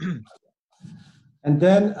 And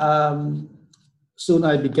then soon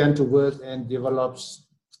I began to work and develop,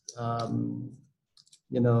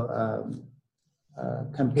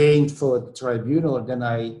 campaign for the tribunal. Then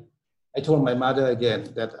I told my mother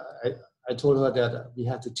again that I told her that we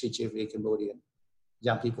have to teach every Cambodian,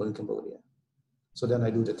 young people in Cambodia. So then I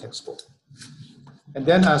do the textbook. And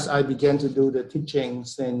then as I began to do the teaching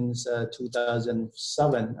since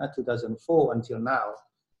 2007, 2004 until now,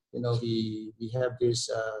 we have this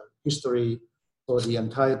history for the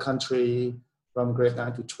entire country from grade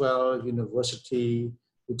 9 to 12, university.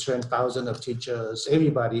 We train thousands of teachers,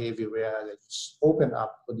 everybody everywhere. Let's open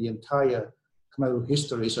up for the entire Khmer Rouge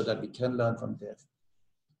history so that we can learn from them.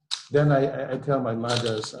 Then I tell my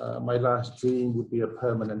mothers, my last dream would be a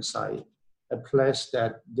permanent site, a place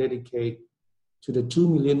that dedicate to the 2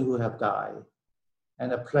 million who have died,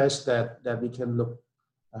 and a place that we can look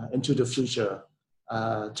into the future,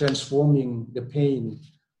 transforming the pain,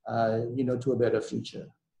 to a better future.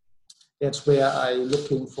 That's where I'm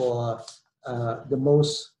looking for the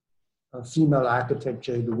most female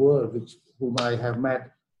architecture in the world, whom I have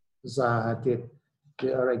met, Zaha Hadid,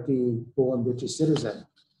 the Iraqi-born British citizen.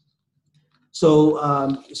 So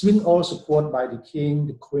it's been all supported by the king,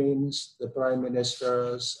 the queens, the prime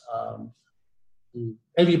ministers,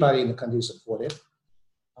 everybody in the country supported.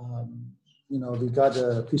 You know, we got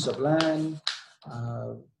a piece of land.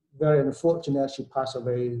 Very unfortunate, she passed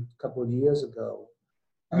away a couple of years ago.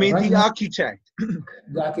 I mean, right the now, architect.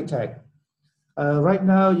 the architect. Right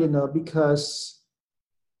now, you know, because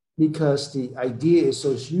the idea is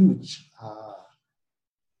so huge,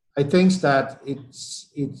 I think that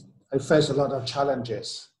I face a lot of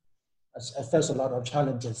challenges. I face a lot of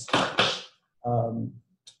challenges.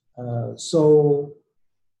 So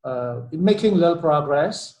making little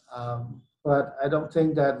progress, but I don't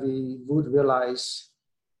think that we would realize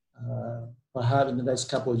perhaps in the next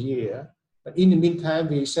couple of years. But in the meantime,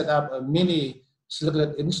 we set up a mini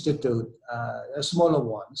Slicklet Institute, smaller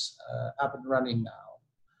ones, up and running now.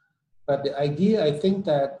 But the idea, I think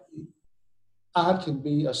that art can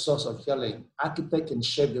be a source of healing. Architect can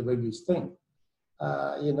shape the way we think.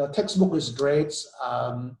 You know, textbook is great,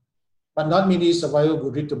 but not many survivors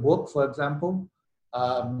would read the book, for example.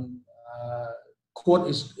 Quote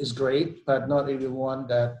is great, but not everyone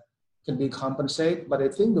that can be compensated. But I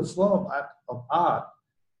think the form of art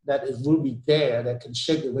that it will be there, that can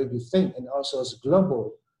shape the way we think, and also as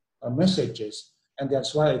global messages. And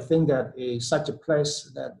that's why I think that such a place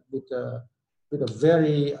that with a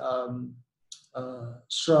very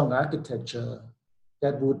strong architecture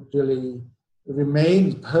that would really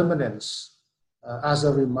remain permanent as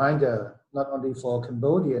a reminder, not only for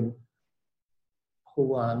Cambodian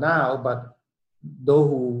who are now, but those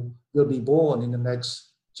who will be born in the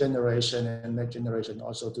next generation and next generation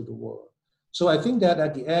also to the world. So I think that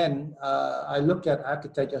at the end, I look at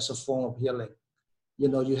architecture as a form of healing. You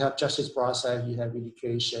know, you have justice process, you have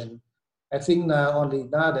education. I think only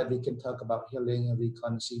now that we can talk about healing and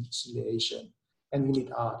reconciliation. And we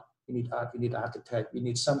need art, we need art, we need architect, we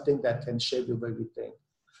need something that can shape the way we think.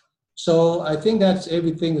 So I think that's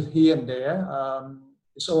everything here and there.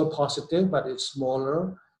 It's all positive, but it's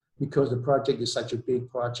smaller because the project is such a big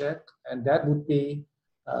project. And that would be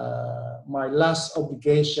my last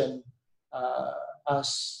obligation as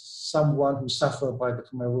someone who suffered by the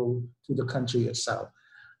Khmer Rule to the country itself.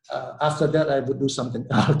 After that, I would do something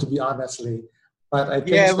else, to be honestly. But I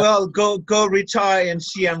think well, go retire in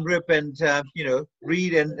Siem Reap and you know,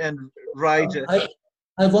 read and write.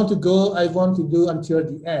 I want to go. I want to do until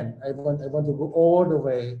the end. I want to go all the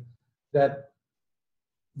way. That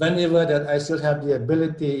whenever that I still have the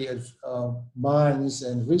ability of minds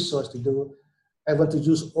and resource to do, I want to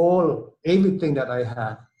use everything that I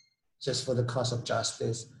have, just for the cause of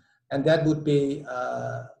justice. And that would be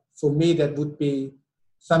for me. That would be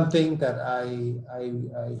something that I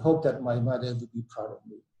hope that my mother would be proud of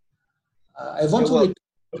me. I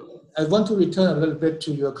want to return a little bit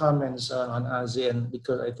to your comments on ASEAN,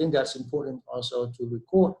 because I think that's important also to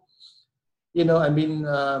record. You know, I mean,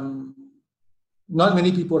 not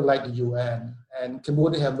many people like the UN, and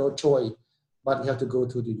Cambodia have no choice, but you have to go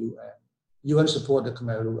to the UN. UN support the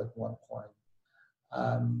Khmer Rouge at one point.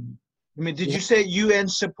 I mean, did you say UN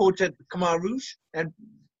supported Khmer Rouge? And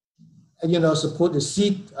you know, support the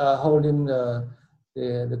seat holding the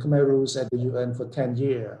Khmer Rouge at the UN for 10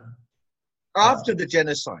 years. After the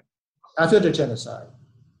genocide? After the genocide.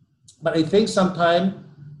 But I think sometimes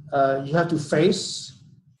you have to face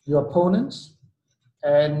your opponents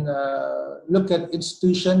and look at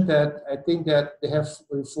institutions that I think that they have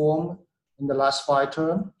reformed in the last 5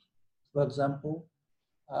 terms, for example.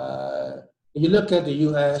 You look at the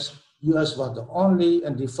US was the only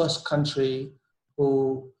and the first country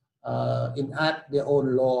who enact their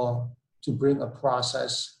own law to bring a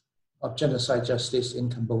process of genocide justice in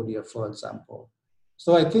Cambodia, for example.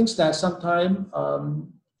 So I think that sometimes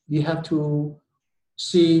you have to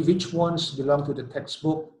see which ones belong to the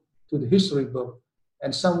textbook, to the history book,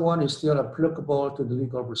 and someone is still applicable to the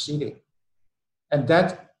legal proceeding. And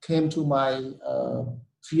that came to my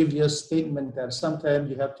previous statement that sometimes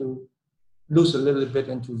you have to lose a little bit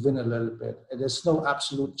and to win a little bit. And there's no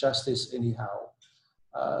absolute justice anyhow.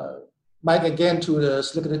 Back again to the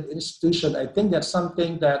Slicklet institution, I think that's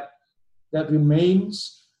something that remain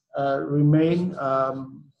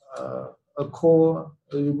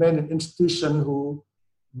an institution who,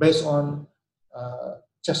 based on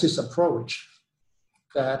justice approach,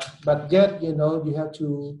 but yet, you know, you have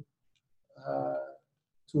to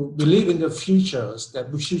believe in the futures,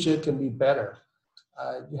 that the future can be better.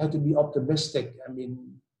 You have to be optimistic. I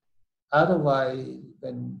mean, otherwise,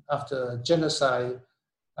 then after genocide,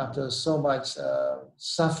 after so much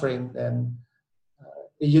suffering, then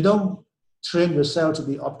you don't train yourself to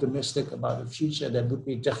be optimistic about the future. That would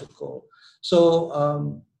be difficult.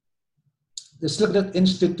 So the Slicknet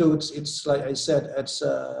Institutes, it's like I said,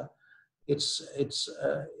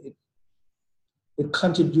 it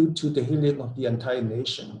contributes to the healing of the entire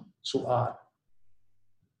nation through art.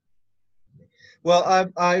 Well,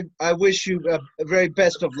 I wish you very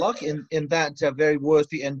best of luck in that very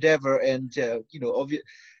worthy endeavor, and you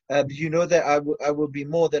know that I will be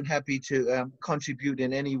more than happy to contribute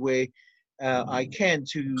in any way I can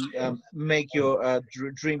to make your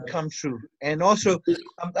dream come true. And also,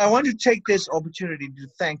 I want to take this opportunity to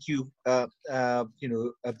thank you,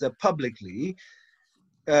 publicly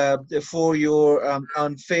for your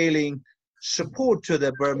unfailing support to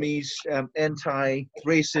the Burmese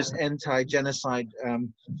anti-racist, anti-genocide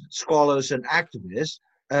scholars and activists.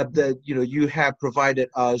 That you have provided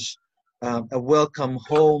us a welcome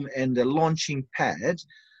home and a launching pad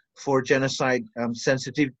for genocide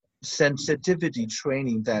sensitivity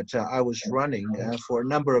training that I was running for a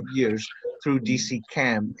number of years through DC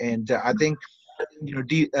CAM, and I think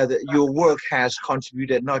your work has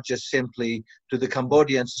contributed not just simply to the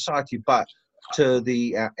Cambodian society, but to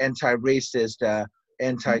the anti-racist,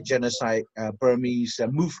 anti-genocide Burmese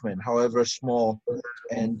movement, however small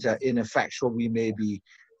and ineffectual we may be.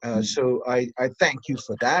 So I thank you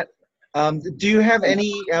for that. Do you have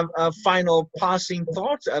any final passing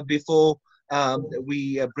thoughts before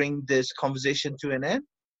we bring this conversation to an end?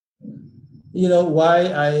 You know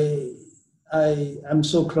why I'm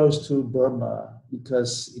so close to Burma,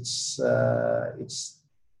 because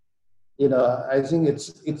I think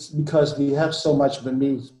it's because we have so much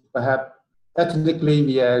Burmese. Perhaps ethnically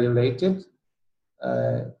we are related.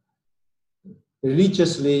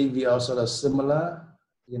 Religiously we are sort of similar,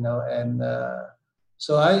 and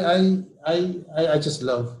so I just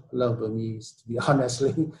love Burmese, to be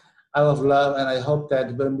honestly. I love, and I hope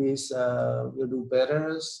that Burmese will do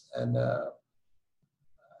better. And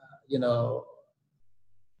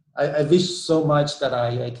I wish so much that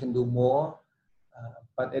I can do more.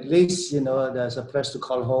 But at least, there's a place to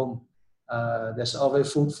call home. There's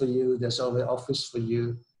always food for you. There's always office for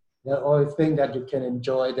you. There are always things that you can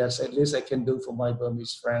enjoy. That's at least I can do for my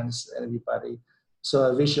Burmese friends and everybody. So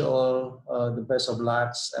I wish you all the best of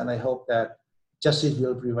lucks, and I hope that justice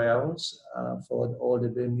will prevail for all the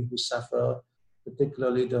Burmese who suffer,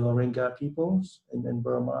 particularly the Rohingya peoples in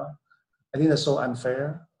Burma. I think that's so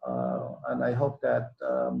unfair, and I hope that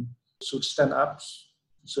should stand up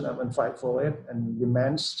and fight for it and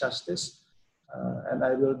demands justice. And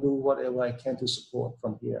I will do whatever I can to support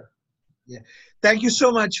from here. Yeah, thank you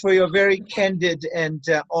so much for your very candid and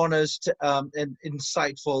honest and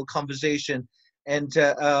insightful conversation. And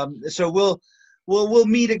so we'll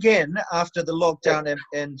meet again after the lockdown,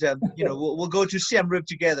 and we'll go to Siem Reap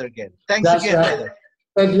together again. Thanks again, brother.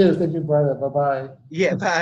 Thank you, brother. Bye bye. Yeah, bye.